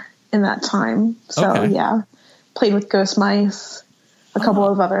were in that time. So yeah, played with Ghost Mice, a couple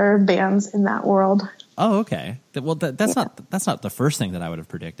of other bands in that world. Oh, okay. Well, that's not the first thing that I would have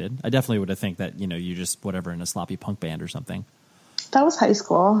predicted. I definitely would have think that, you just whatever in a sloppy punk band or something. That was high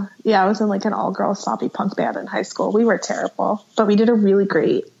school. Yeah, I was in like an all-girl sloppy punk band in high school. We were terrible, but we did a really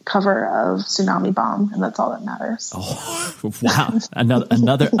great cover of Tsunami Bomb, and that's all that matters. Oh, wow.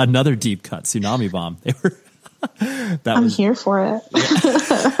 another deep cut, Tsunami Bomb. They were I'm here for it.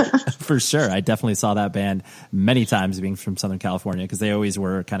 For sure. I definitely saw that band many times being from Southern California because they always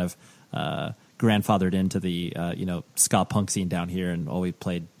were kind of grandfathered into the ska punk scene down here, and always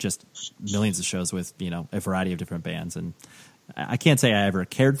played just millions of shows with a variety of different bands. And I can't say I ever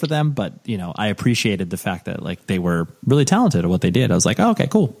cared for them, but I appreciated the fact that like they were really talented at what they did. I was like, oh, okay,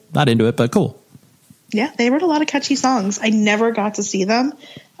 cool. Not into it, but cool. Yeah, they wrote a lot of catchy songs. I never got to see them,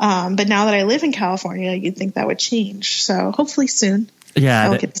 but now that I live in California, you'd think that would change. So hopefully soon. Yeah,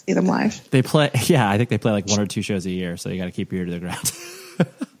 I'll get to see them live. They play. Yeah, I think they play like 1 or 2 shows a year, so you got to keep your ear to the ground.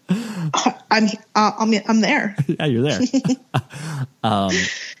 I'm there. Yeah, you're there.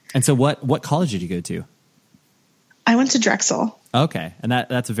 And so, what college did you go to? I went to Drexel. Okay, and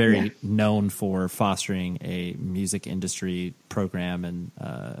that's very known for fostering a music industry program and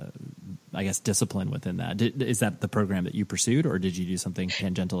I guess discipline within that. Is that the program that you pursued, or did you do something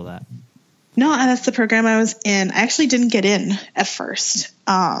tangential to that? No, that's the program I was in. I actually didn't get in at first,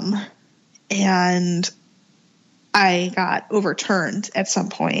 and I got overturned at some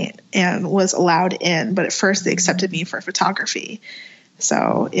point and was allowed in. But at first, they accepted me for photography,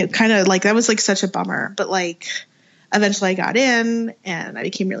 so it kind of like that was like such a bummer. But like eventually, I got in and I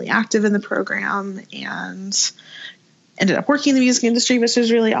became really active in the program and ended up working in the music industry, which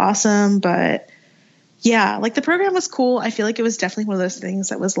was really awesome. But yeah, like the program was cool. I feel like it was definitely one of those things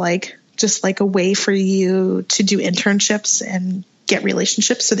that was like just like a way for you to do internships and get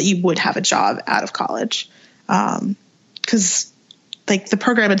relationships so that you would have a job out of college. Cause like the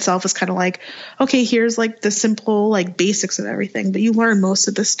program itself is kind of like, okay, here's like the simple, like basics of everything, but you learn most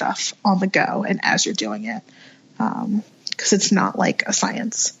of the stuff on the go and as you're doing it. Cause it's not like a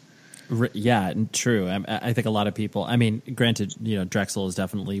science. Yeah, true. I think a lot of people, I mean, granted, Drexel is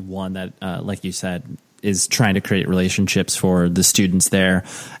definitely one that, like you said, is trying to create relationships for the students there,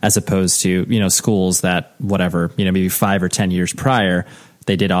 as opposed to, schools that whatever, maybe 5 or 10 years prior,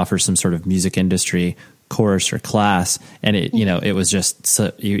 they did offer some sort of music industry course or class. And it, it was just,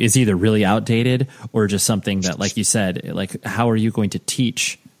 it's either really outdated or just something that, like you said, like, how are you going to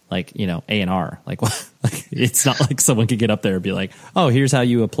teach like, A&R, like it's not like someone could get up there and be like, oh, here's how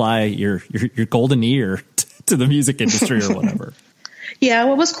you apply your golden ear to the music industry or whatever. Yeah.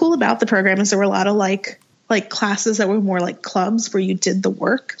 What was cool about the program is there were a lot of like classes that were more like clubs where you did the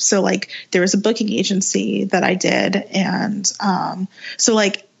work. So like there was a booking agency that I did. And, so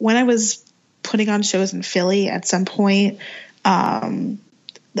like when I was putting on shows in Philly at some point.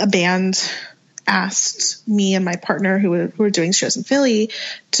 A band asked me and my partner who were doing shows in Philly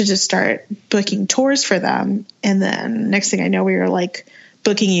to just start booking tours for them. And then next thing I know, we were like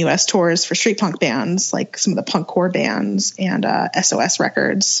booking US tours for street punk bands, like some of the punk core bands and SOS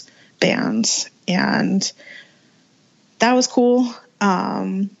Records bands. And that was cool.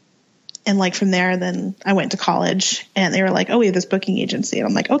 And like from there, then I went to college and they were like, oh, we have this booking agency. And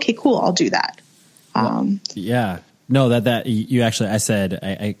I'm like, okay, cool. I'll do that. Yeah. No, that you actually,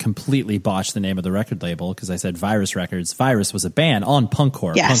 I completely botched the name of the record label because I said Virus Records. Virus was a band on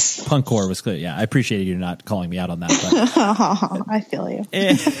punkcore. Yes. Punkcore was clear. Yeah, I appreciated you not calling me out on that. But, I feel you.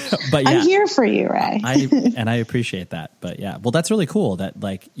 But yeah, I'm here for you, Ray. I appreciate that. But yeah, well, that's really cool that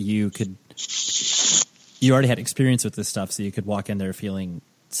like you already had experience with this stuff, so you could walk in there feeling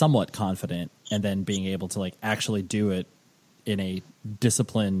somewhat confident and then being able to like actually do it in a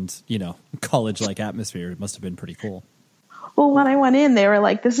disciplined, college-like atmosphere. It must have been pretty cool. Well, when I went in, they were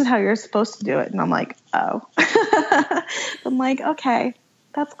like, this is how you're supposed to do it. And I'm like, oh. I'm like, okay,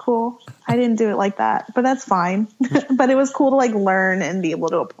 that's cool. I didn't do it like that, but that's fine. But it was cool to like learn and be able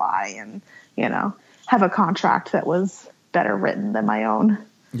to apply and, have a contract that was better written than my own.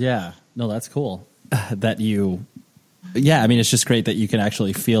 Yeah. No, that's cool. Yeah, I mean, it's just great that you can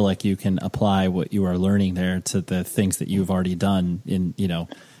actually feel like you can apply what you are learning there to the things that you've already done in,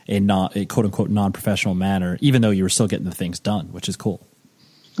 a quote unquote non-professional manner, even though you were still getting the things done, which is cool.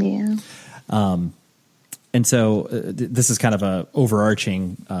 Yeah. And so this is kind of a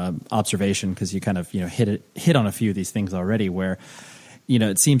overarching observation because you kind of, hit on a few of these things already where,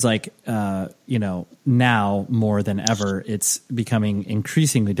 it seems like, now more than ever, it's becoming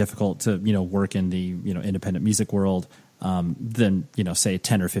increasingly difficult to, work in the, independent music world than, say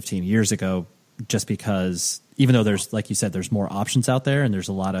 10 or 15 years ago, just because even though there's, like you said, there's more options out there and there's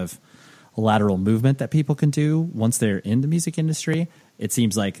a lot of lateral movement that people can do once they're in the music industry, it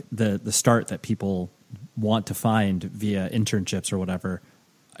seems like the start that people want to find via internships or whatever,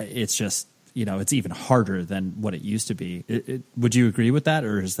 it's just, it's even harder than what it used to be. Would you agree with that?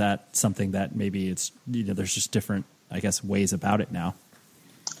 Or is that something that maybe it's, there's just different, I guess, ways about it now?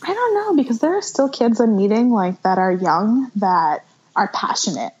 I don't know, because there are still kids I'm meeting like that are young that are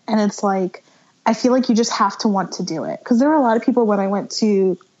passionate. And it's like, I feel like you just have to want to do it. Because there were a lot of people when I went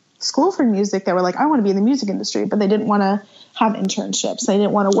to school for music that were like, I want to be in the music industry, but they didn't want to have internships. They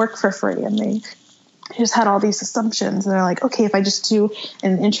didn't want to work for free. And they just had all these assumptions. And they're like, okay, if I just do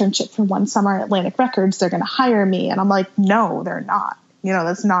an internship for one summer at Atlantic Records, they're going to hire me. And I'm like, no, they're not.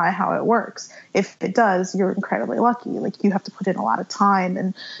 That's not how it works. If it does, you're incredibly lucky. Like you have to put in a lot of time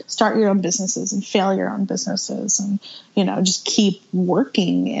and start your own businesses and fail your own businesses and, just keep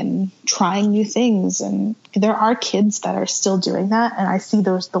working and trying new things. And there are kids that are still doing that. And I see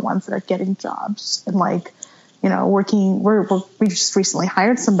those, the ones that are getting jobs and like, working, we just recently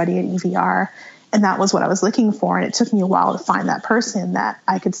hired somebody at EVR. And that was what I was looking for. And it took me a while to find that person that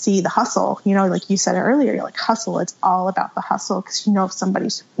I could see the hustle, like you said earlier, you're like hustle. It's all about the hustle. Cause if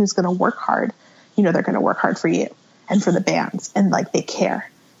somebody's who's going to work hard, they're going to work hard for you and for the bands and like they care.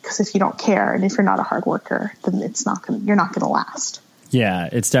 Cause if you don't care and if you're not a hard worker, then you're not going to last. Yeah.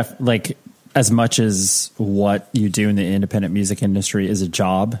 It's definitely like as much as what you do in the independent music industry is a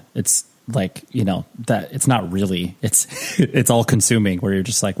job. It's like, that it's not really, it's all consuming where you're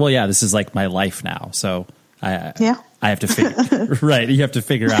just like, well, yeah, this is like my life now. So I have to figure, right. You have to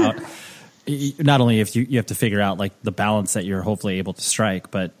figure out not only if you have to figure out like the balance that you're hopefully able to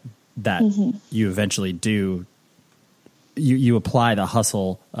strike, but that you eventually do, you apply the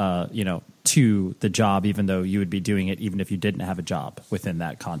hustle, to the job, even though you would be doing it, even if you didn't have a job within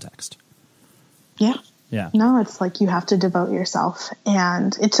that context. Yeah. Yeah. No, it's like you have to devote yourself.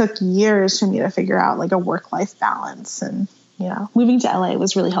 And it took years for me to figure out like a work-life balance. And, moving to LA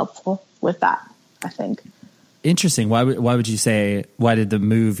was really helpful with that, I think. Interesting. Why would you say, why did the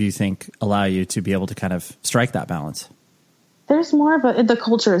move, you think, allow you to be able to kind of strike that balance? There's more of the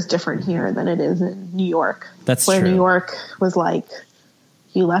culture is different here than it is in New York. That's where true. New York was like,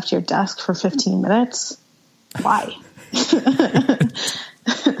 you left your desk for 15 minutes. Why?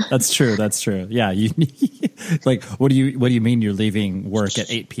 That's true. That's true. Yeah. You like, what do you mean you're leaving work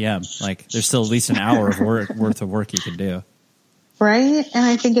at 8 PM? Like there's still at least an hour of worth of work you can do. Right. And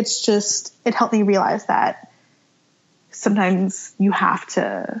I think it helped me realize that sometimes you have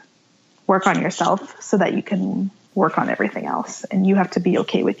to work on yourself so that you can work on everything else. And you have to be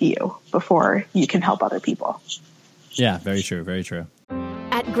okay with you before you can help other people. Yeah, very true. Very true.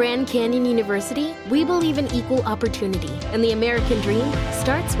 At Grand Canyon University, we believe in equal opportunity, and the American dream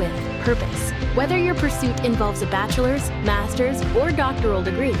starts with purpose. Whether your pursuit involves a bachelor's, master's, or doctoral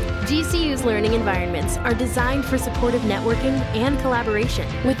degree, GCU's learning environments are designed for supportive networking and collaboration.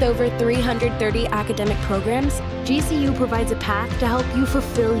 With over 330 academic programs, GCU provides a path to help you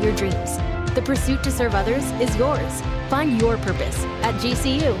fulfill your dreams. The pursuit to serve others is yours. Find your purpose at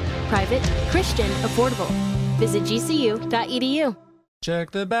GCU. Private, Christian, affordable. Visit gcu.edu.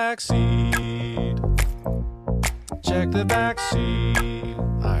 Check the back seat. Check the back seat.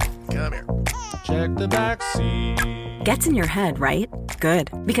 All right, come here. Check the back seat. Gets in your head, right?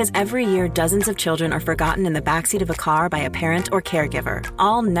 Good. Because every year, dozens of children are forgotten in the backseat of a car by a parent or caregiver.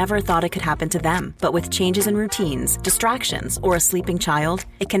 All never thought it could happen to them. But with changes in routines, distractions, or a sleeping child,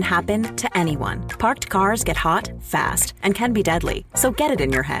 it can happen to anyone. Parked cars get hot, fast, and can be deadly. So get it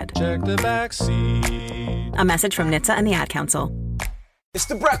in your head. Check the back seat. A message from NHTSA and the Ad Council. It's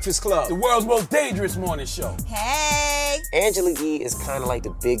The Breakfast Club, the world's most dangerous morning show. Hey! Angela Yee is kind of like the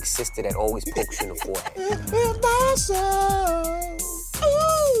big sister that always pokes you in the forehead.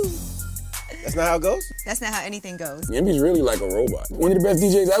 That's not how it goes? That's not how anything goes. Yemi's really like a robot. One of the best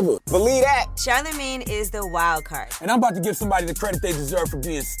DJs ever. Believe that. Charlamagne is the wild card. And I'm about to give somebody the credit they deserve for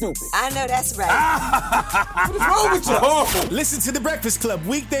being stupid. I know that's right. What is wrong with you? Oh. Listen to The Breakfast Club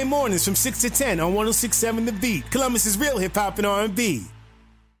weekday mornings from 6 to 10 on 106.7 The Beat. Columbus's real hip-hop and R&B.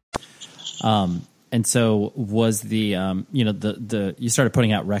 And so was the you started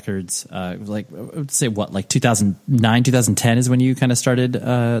putting out records like I would say what, like 2009, 2010 is when you kind of started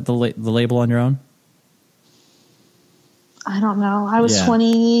the label on your own? I don't know. I was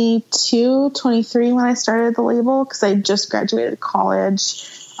 22, 23 when I started the label because I just graduated college.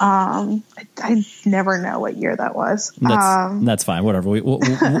 I never know what year that was. That's fine. Whatever.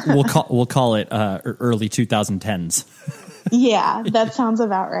 We'll call it early 2010s. Yeah, that sounds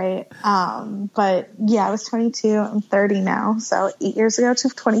about right. But yeah, I was 22. I'm 30 now. So 8 years ago to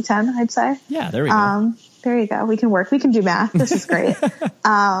 2010, I'd say. Yeah, there we go. There you go. We can work. We can do math. This is great.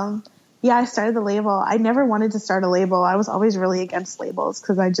 Yeah, I started the label. I never wanted to start a label. I was always really against labels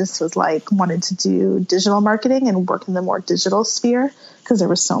because I just was like wanted to do digital marketing and work in the more digital sphere because there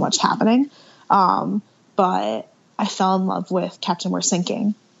was so much happening. But I fell in love with Captain We're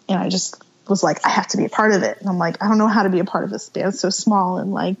Sinking, and I just was like, I have to be a part of it. And I'm like, I don't know how to be a part of this band so small.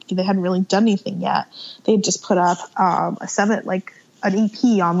 And like, they hadn't really done anything yet. They had just put up an EP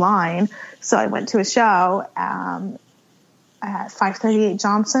online. So I went to a show at 538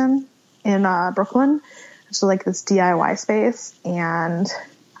 Johnson in Brooklyn, which is like this DIY space. And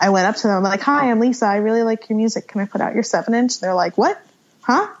I went up to them, I'm like, hi, I'm Lisa. I really like your music. Can I put out your 7-inch? They're like, what?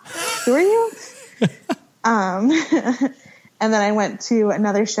 Huh? Who are you? And then I went to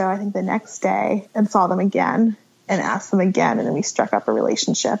another show, I think the next day, and saw them again and asked them again. And then we struck up a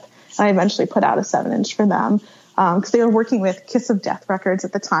relationship. And I eventually put out a 7-inch for them because they were working with Kiss of Death Records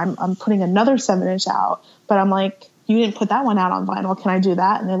at the time. I'm putting another 7-inch out. But I'm like, you didn't put that one out on vinyl. Can I do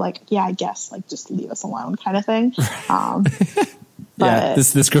that? And they're like, yeah, I guess. Like, just leave us alone kind of thing. Yeah,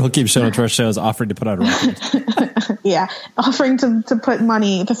 this girl keeps showing up to our shows offering to put out a record. Yeah, offering to put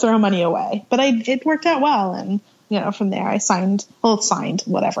money, to throw money away. But it worked out well. And from there I signed,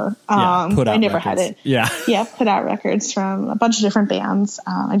 whatever. I never had it. Yeah, put out records from a bunch of different bands.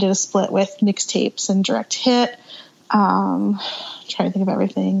 I did a split with Mixtapes and Direct Hit. Trying to think of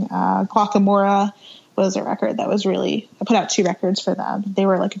everything. Guacamora was a record that was I put out 2 records for them. They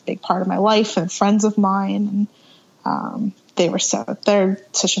were like a big part of my life and friends of mine. And they're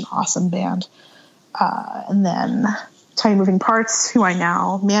such an awesome band. And then Tiny Moving Parts, who I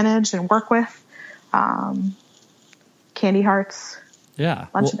now manage and work with. Candy Hearts. Yeah.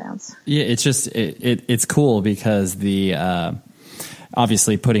 Bunch of bands. Yeah. It's just, it's cool because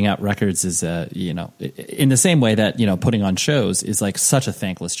obviously putting out records is, in the same way that, putting on shows is like such a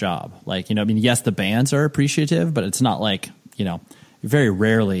thankless job. Like, yes, the bands are appreciative, but it's not like, very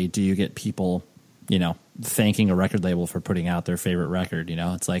rarely do you get people, thanking a record label for putting out their favorite record.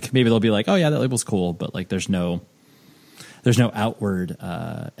 It's like, maybe they'll be like, oh yeah, that label's cool. But like, there's no outward,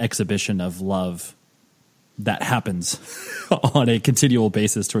 exhibition of love that happens on a continual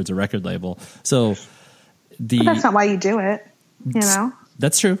basis towards a record label. So but that's not why you do it,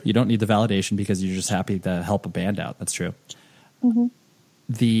 That's true. You don't need the validation because you're just happy to help a band out. That's true. Mm-hmm.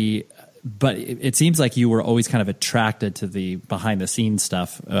 But it seems like you were always kind of attracted to the behind the scenes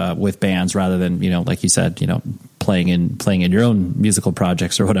stuff with bands rather than, like you said, playing in your own musical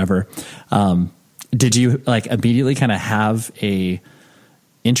projects or whatever. Did you like immediately kind of have a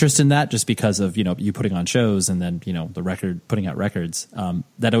interest in that just because of, you putting on shows and then, putting out records?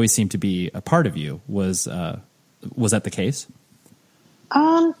 That always seemed to be a part of you. Was that the case?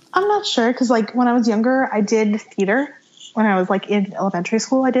 I'm not sure because like when I was younger, I did theater. When I was like in elementary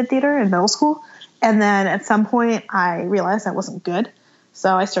school, I did theater in middle school. And then at some point I realized I wasn't good.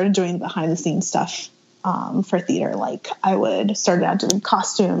 So I started doing behind the scenes stuff for theater. Like I started out doing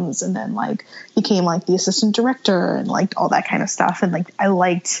costumes and then like became like the assistant director and like all that kind of stuff. And like I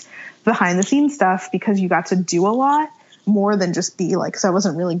liked behind the scenes stuff because you got to do a lot more than just be like, so I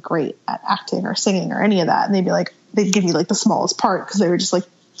wasn't really great at acting or singing or any of that. And they'd give me like the smallest part because they were just like,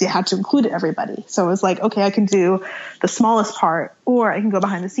 you had to include everybody. So it was like, okay, I can do the smallest part or I can go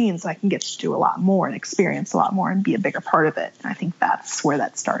behind the scenes so I can get to do a lot more and experience a lot more and be a bigger part of it. And I think that's where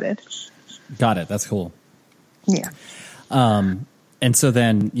that started. Got it. That's cool. Yeah. And so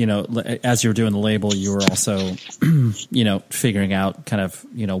then, as you were doing the label, you were also, figuring out kind of,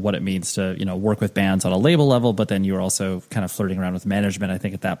 what it means to, work with bands on a label level, but then you were also kind of flirting around with management, I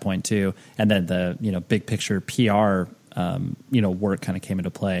think, at that point too. And then the, big picture PR, work kind of came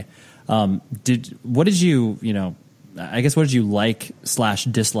into play. What did you like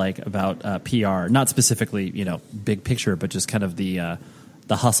 / dislike about PR? Not specifically, big picture, but just kind of the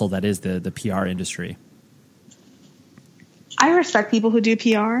hustle that is the PR industry. I respect people who do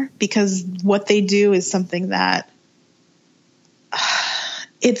PR because what they do is something that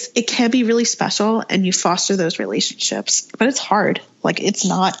it can be really special and you foster those relationships, but it's hard. Like it's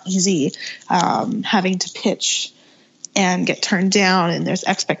not easy having to pitch and get turned down and there's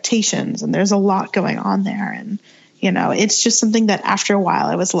expectations and there's a lot going on there. And, it's just something that after a while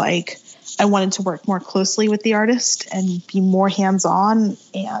I was like, I wanted to work more closely with the artist and be more hands-on,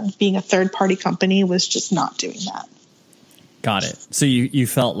 and being a third-party company was just not doing that. Got it. So you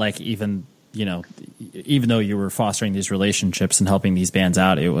felt like even though you were fostering these relationships and helping these bands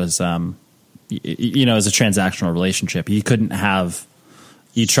out, it was, as a transactional relationship. You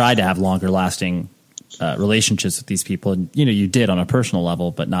tried to have longer lasting relationships with these people. And, you did on a personal level,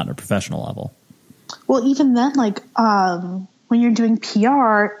 but not on a professional level. Well, even then, like, when you're doing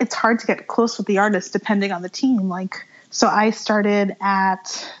PR, it's hard to get close with the artist depending on the team. Like, so I started at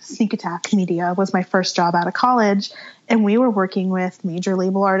Sneak Attack Media, was my first job out of college. And we were working with major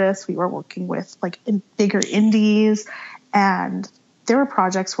label artists. We were working with like bigger indies. And there were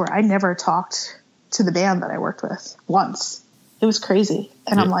projects where I never talked to the band that I worked with once. It was crazy.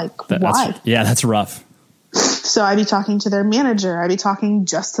 And I'm like, why? That's rough. So I'd be talking to their manager. I'd be talking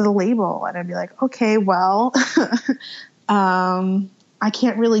just to the label. And I'd be like, okay, well, I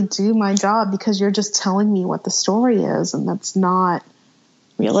can't really do my job because you're just telling me what the story is. And that's not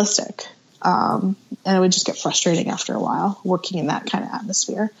realistic. And it would just get frustrating after a while working in that kind of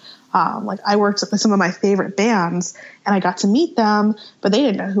atmosphere. Like I worked with some of my favorite bands and I got to meet them, but they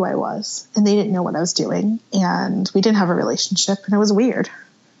didn't know who I was and they didn't know what I was doing. And we didn't have a relationship and it was weird.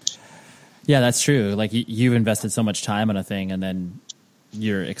 Yeah, that's true. Like you've invested so much time on a thing and then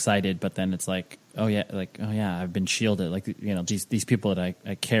you're excited, but then it's like, oh yeah, I've been shielded. Like, these people that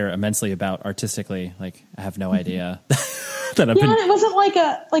I care immensely about artistically, like I have no idea. And it wasn't like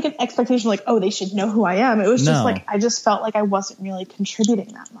an expectation like, oh, they should know who I am. It was just like I just felt like I wasn't really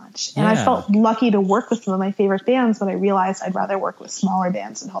contributing that much. And I felt lucky to work with some of my favorite bands, but I realized I'd rather work with smaller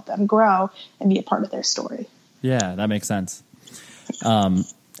bands and help them grow and be a part of their story. Yeah, that makes sense. And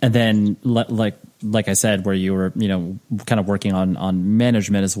then like I said, where you were, kind of working on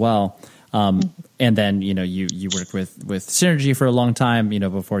management as well. And then, you worked with Synergy for a long time,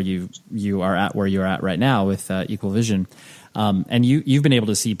 before you are at where you're at right now with Equal Vision. And you've been able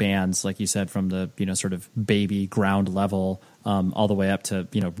to see bands, like you said, from the, sort of baby ground level, all the way up to,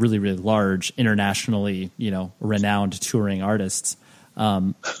 really, really large, internationally, renowned touring artists.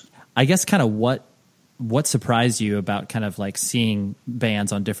 I guess kind of what surprised you about kind of like seeing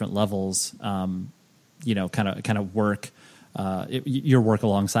bands on different levels, kind of work, your work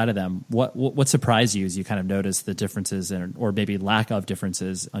alongside of them? What surprised you as you kind of noticed the differences or maybe lack of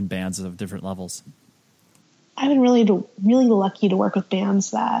differences on bands of different levels? I've been really lucky to work with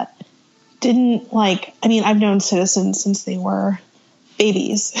bands that didn't I've known Citizen since they were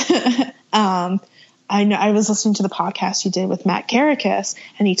babies. I know I was listening to the podcast you did with Matt Garelick,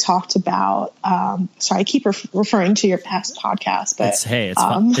 and he talked about. Sorry, I keep referring to your past podcast, but it's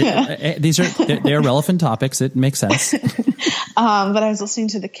fun. They're relevant topics. It makes sense. But I was listening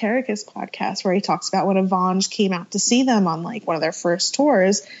to the Garelick podcast where he talks about when Avange came out to see them on like one of their first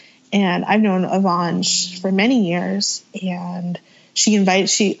tours, and I've known Avange for many years, and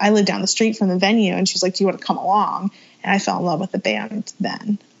I lived down the street from the venue, and she's like, "Do you want to come along?" And I fell in love with the band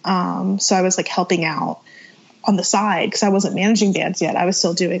then. So I was like helping out on the side because I wasn't managing bands yet. I was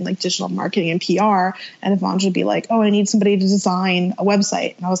still doing like digital marketing and PR, and Avange would be like, oh, I need somebody to design a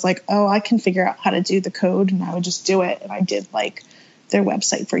website. And I was like, oh, I can figure out how to do the code, and I would just do it. And I did like their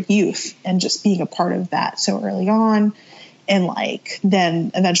website for youth, and just being a part of that so early on, and like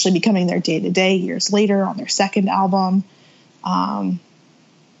then eventually becoming their day-to-day years later on their second album, and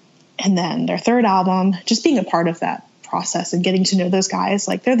then their third album, just being a part of that process and getting to know those guys.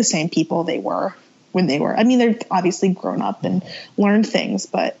 Like, they're the same people they were when they were, I mean, they're obviously grown up and learned things,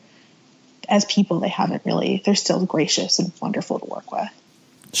 but as people, they're still gracious and wonderful to work with.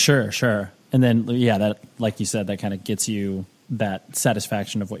 Sure. And then, yeah, that, like you said, that kind of gets you that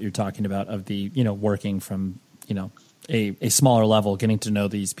satisfaction of what you're talking about, of the, working from, a smaller level, getting to know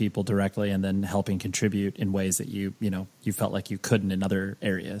these people directly, and then helping contribute in ways that you felt like you couldn't in other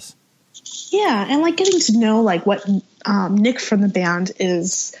areas. Yeah. And like getting to know like what Nick from the band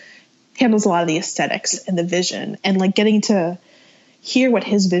handles a lot of the aesthetics and the vision, and like getting to hear what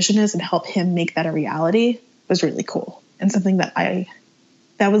his vision is and help him make that a reality was really cool. And something that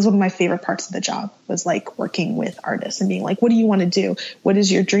was one of my favorite parts of the job, was like working with artists and being like, what do you want to do? What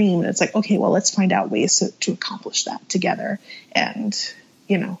is your dream? And it's like, okay, well, let's find out ways to accomplish that together and,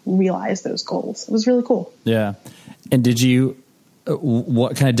 realize those goals. It was really cool. Yeah. And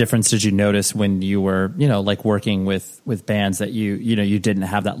what kind of difference did you notice when you were, like working with bands that you didn't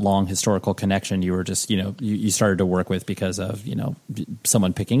have that long historical connection? You were just, you started to work with because of,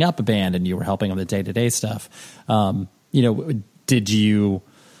 someone picking up a band and you were helping them the day-to-day stuff.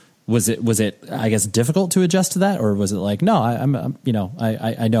 Was it, I guess, difficult to adjust to that? Or was it like, no, I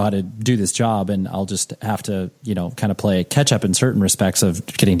know how to do this job, and I'll just have to, kind of play catch up in certain respects of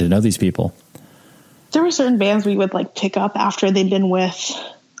getting to know these people? There were certain bands we would like pick up after they'd been with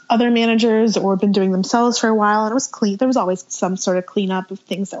other managers or been doing themselves for a while. And it was clean. There was always some sort of cleanup of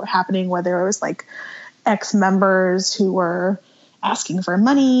things that were happening, where there was like ex-members who were asking for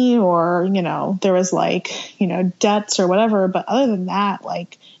money, or, there was like, debts or whatever. But other than that,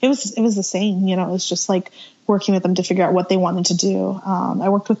 like it was the same, it was just like working with them to figure out what they wanted to do. I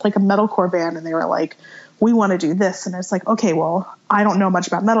worked with like a metalcore band, and they were like, we want to do this. And it's like, okay, well, I don't know much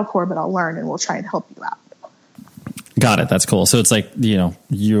about metalcore, but I'll learn and we'll try and help you out. Got it. That's cool. So it's like,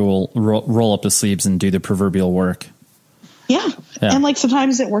 you'll roll up the sleeves and do the proverbial work. Yeah. And like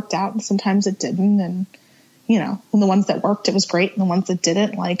sometimes it worked out and sometimes it didn't. And, when the ones that worked, it was great. And the ones that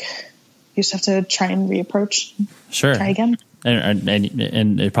didn't, like, you just have to try and reapproach. Sure. Try again.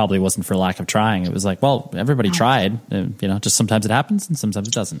 And it probably wasn't for lack of trying. It was like, well, everybody tried, and, just sometimes it happens and sometimes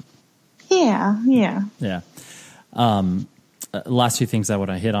it doesn't. Yeah. Last few things I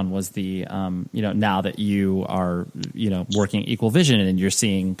want to hit on was the, now that you are, working Equal Vision, and you're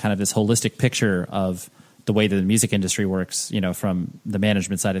seeing kind of this holistic picture of the way that the music industry works, from the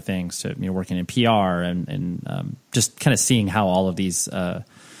management side of things to, working in PR and just kind of seeing how all of these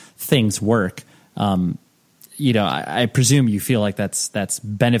things work. I presume you feel like that's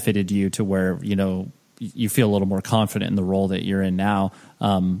benefited you to where, you feel a little more confident in the role that you're in now.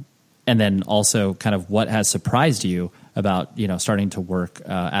 And then also kind of what has surprised you about, starting to work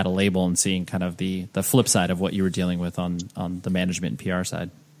at a label and seeing kind of the flip side of what you were dealing with on the management and PR side.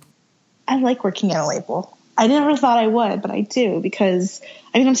 I like working at a label. I never thought I would, but I do, because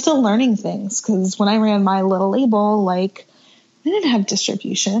I'm still learning things, because when I ran my little label, like, we didn't have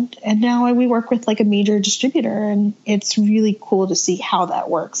distribution, and now we work with like a major distributor, and it's really cool to see how that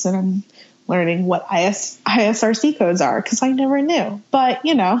works. And I'm learning what ISRC codes are, because I never knew. But,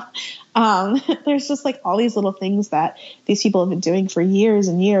 there's just like all these little things that these people have been doing for years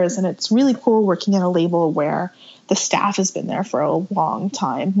and years. And it's really cool working at a label where the staff has been there for a long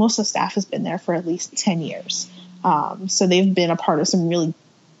time. Most of the staff has been there for at least 10 years. So they've been a part of some really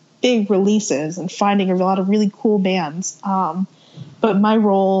big releases and finding a lot of really cool bands. But my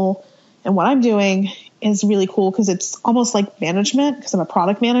role and what I'm doing is really cool, because it's almost like management, because I'm a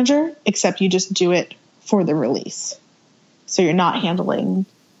product manager, except you just do it for the release. So you're not handling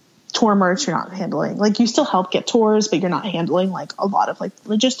tour merch, you're not handling, like, you still help get tours, but you're not handling like a lot of like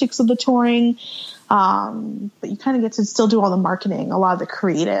logistics of the touring. But you kind of get to still do all the marketing, a lot of the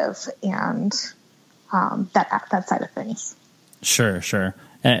creative, and that side of things. Sure.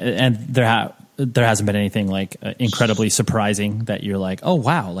 And there hasn't been anything like incredibly surprising that you're like, oh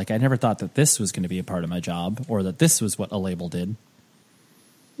wow, like I never thought that this was going to be a part of my job, or that this was what a label did.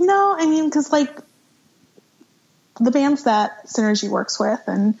 No, because like the bands that Synergy works with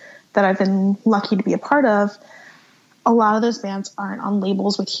and that I've been lucky to be a part of, a lot of those bands aren't on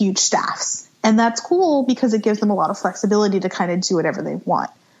labels with huge staffs. And that's cool, because it gives them a lot of flexibility to kind of do whatever they want.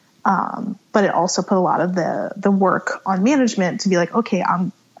 But it also put a lot of the work on management to be like, okay,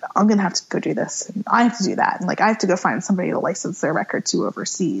 I'm going to have to go do this, and I have to do that. And like, I have to go find somebody to license their record to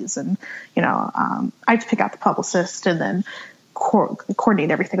overseas. And, I have to pick out the publicist and then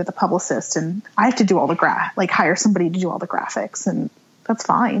coordinate everything with the publicist. And I have to do all the hire somebody to do all the graphics. And that's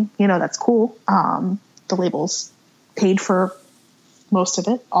fine. That's cool. The label's paid for most of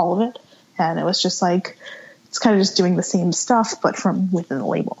it, all of it. And it was just like, it's kind of just doing the same stuff, but from within the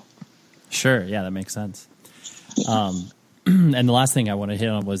label. Sure. Yeah, that makes sense. And the last thing I want to hit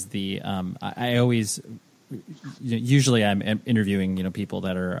on was I always, usually I'm interviewing, people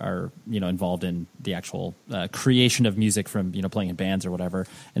that are involved in the actual creation of music from, playing in bands or whatever.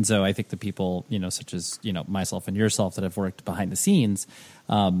 And so I think the people, such as, myself and yourself that have worked behind the scenes,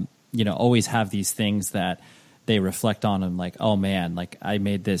 always have these things that they reflect on and like, oh man, like I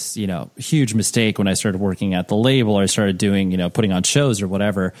made this, huge mistake when I started working at the label or I started doing, putting on shows or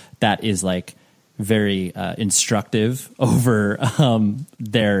whatever. That is like very instructive over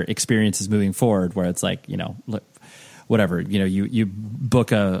their experiences moving forward, where it's like, whatever, you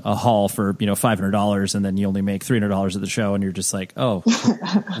book a hall for, $500 and then you only make $300 at the show. And you're just like, oh,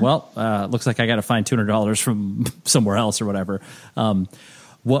 well, looks like I got to find $200 from somewhere else or whatever.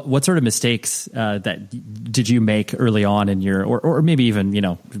 What sort of mistakes did you make early on in your, or maybe even,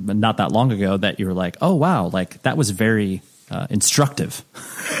 not that long ago that you were like, oh, wow, like that was very instructive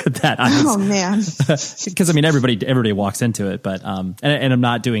that I was, oh man, because I mean, everybody walks into it, but, and I'm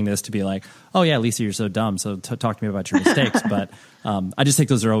not doing this to be like, oh yeah, Lisa, you're so dumb. So talk to me about your mistakes. But, I just think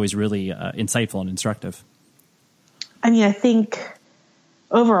those are always really, insightful and instructive. I mean, I think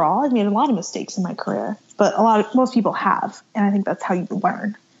overall I've made a lot of mistakes in my career, but most people have. And I think that's how you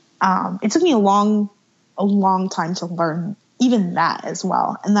learn. It took me a long time to learn even that as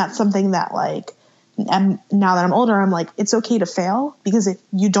well. And that's something that like, and now that I'm older, I'm like, it's okay to fail, because if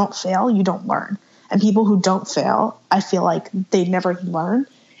you don't fail, you don't learn. And people who don't fail, I feel like they never learn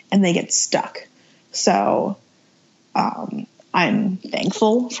and they get stuck. So I'm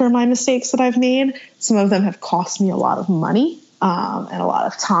thankful for my mistakes that I've made. Some of them have cost me a lot of money and a lot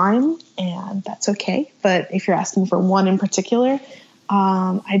of time, and that's okay. But if you're asking for one in particular,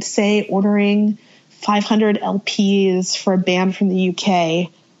 I'd say ordering 500 LPs for a band from the UK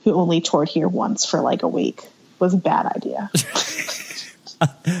who only toured here once for like a week was a bad idea.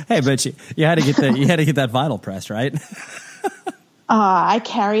 Hey, but you had to get that vinyl press, right? I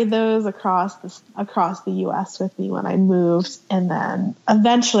carried those across the US with me when I moved, and then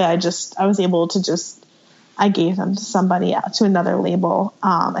eventually I was able to I gave them to somebody else, to another label.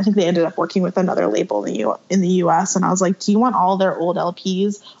 I think they ended up working with another label in the US, and I was like, do you want all their old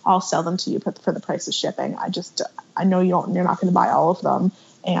LPs? I'll sell them to you for the price of shipping. I know you're not going to buy all of them,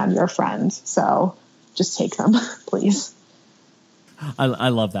 and you're a friend, so just take them, please. I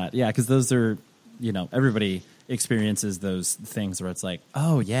love that. Yeah, because those are, everybody experiences those things where it's like,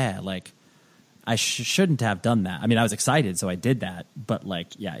 oh yeah, like I shouldn't have done that. I mean, I was excited, so I did that. But like,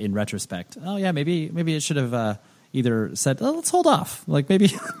 yeah, in retrospect, oh yeah, maybe it should have either said, oh, let's hold off. Like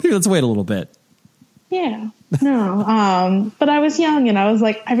maybe let's wait a little bit. Yeah, no. But I was young and I was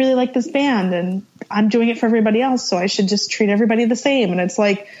like, I really like this band and I'm doing it for everybody else, so I should just treat everybody the same. And it's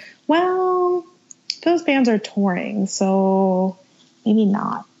like, well, those bands are touring, so maybe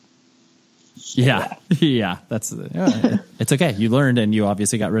not. Yeah. That's it's okay. You learned, and you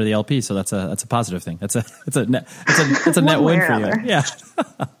obviously got rid of the LP, so that's a positive thing. It's a net win for you. Yeah.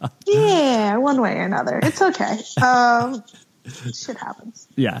 Yeah, one way or another, it's okay. Shit happens.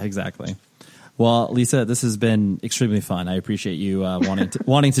 Yeah, exactly. Well, Lisa, this has been extremely fun. I appreciate you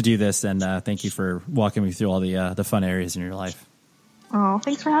wanting to do this, and thank you for walking me through all the fun areas in your life. Oh,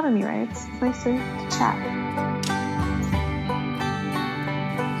 thanks for having me, Ray. It's nice to chat.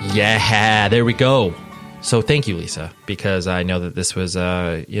 Yeah, there we go. So thank you, Lisa, because I know that this was,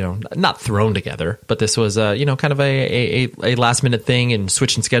 not thrown together, but this was, kind of a last minute thing and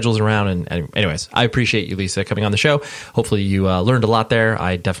switching schedules around. And anyways, I appreciate you, Lisa, coming on the show. Hopefully you learned a lot there.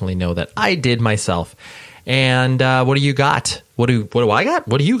 I definitely know that I did myself. And what do you got? What do I got?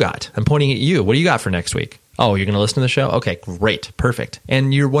 What do you got? I'm pointing at you. What do you got for next week? Oh, you're going to listen to the show? Okay, great. Perfect.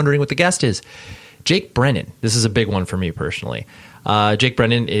 And you're wondering what the guest is. Jake Brennan. This is a big one for me personally. Jake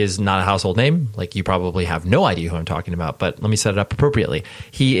Brennan is not a household name. Like, you probably have no idea who I'm talking about, but let me set it up appropriately.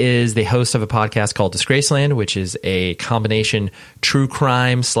 He is the host of a podcast called Disgraceland, which is a combination true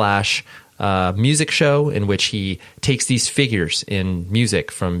crime / music show in which he takes these figures in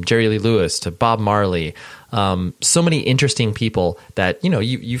music, from Jerry Lee Lewis to Bob Marley. So many interesting people that,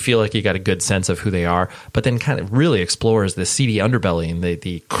 you feel like you got a good sense of who they are, but then kind of really explores the seedy underbelly and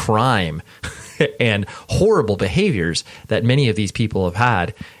the crime and horrible behaviors that many of these people have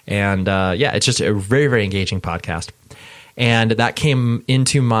had. And it's just a very, very engaging podcast. And that came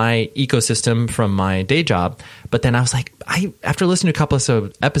into my ecosystem from my day job. But then I was like, after listening to a couple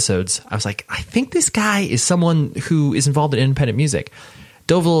of episodes, I was like, I think this guy is someone who is involved in independent music.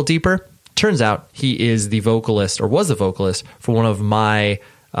 Dove a little deeper. Turns out he is the vocalist, or was the vocalist, for one of my,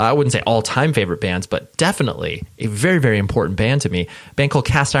 I wouldn't say all-time favorite bands, but definitely a very, very important band to me. A band called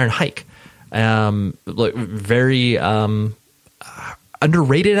Cast Iron Hike. Very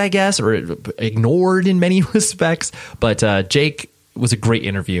underrated, I guess, or ignored in many respects. But Jake was a great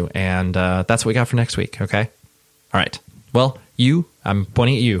interview, and that's what we got for next week, okay? All right. Well, I'm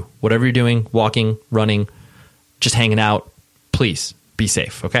pointing at you. Whatever you're doing, walking, running, just hanging out, please be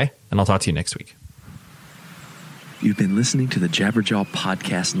safe, okay? And I'll talk to you next week. You've been listening to the Jabberjaw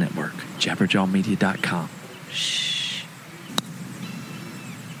Podcast Network, jabberjawmedia.com. Shh.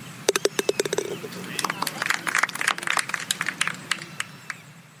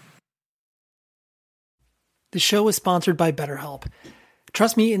 The show is sponsored by BetterHelp.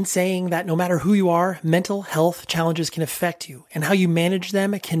 Trust me in saying that no matter who you are, mental health challenges can affect you, and how you manage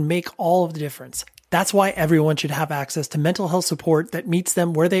them can make all of the difference. That's why everyone should have access to mental health support that meets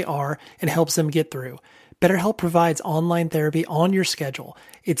them where they are and helps them get through. BetterHelp provides online therapy on your schedule.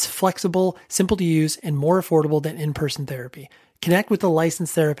 It's flexible, simple to use, and more affordable than in-person therapy. Connect with a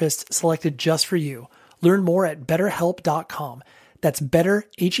licensed therapist selected just for you. Learn more at betterhelp.com. That's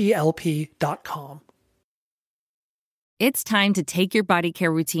betterhelp.com. It's time to take your body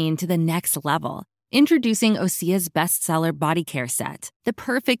care routine to the next level. Introducing Osea's bestseller body care set, the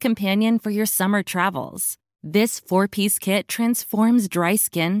perfect companion for your summer travels. This 4-piece kit transforms dry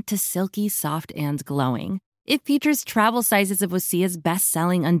skin to silky, soft, and glowing. It features travel sizes of Osea's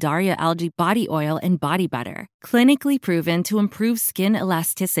best-selling Undaria algae body oil and body butter, clinically proven to improve skin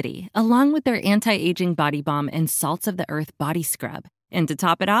elasticity, along with their anti-aging body balm and salts of the earth body scrub. And to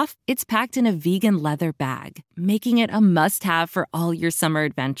top it off, it's packed in a vegan leather bag, making it a must-have for all your summer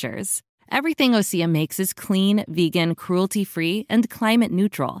adventures. Everything Osea makes is clean, vegan, cruelty-free, and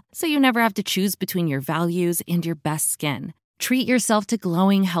climate-neutral, so you never have to choose between your values and your best skin. Treat yourself to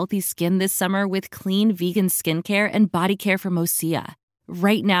glowing, healthy skin this summer with clean, vegan skincare and body care from Osea.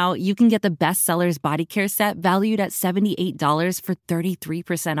 Right now, you can get the bestsellers body care set valued at $78 for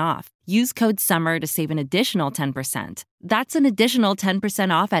 33% off. Use code SUMMER to save an additional 10%. That's an additional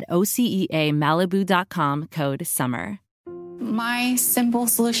 10% off at OCEAMalibu.com, code SUMMER. My simple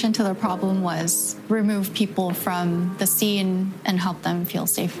solution to the problem was remove people from the scene and help them feel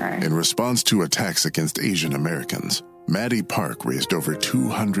safer. In response to attacks against Asian Americans, Maddie Park raised over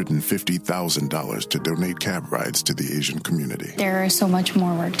 $250,000 to donate cab rides to the Asian community. There is so much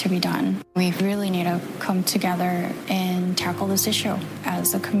more work to be done. We really need to come together and tackle this issue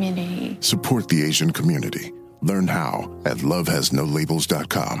as a community. Support the Asian community. Learn how at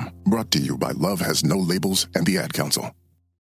lovehasnolabels.com. Brought to you by Love Has No Labels and the Ad Council.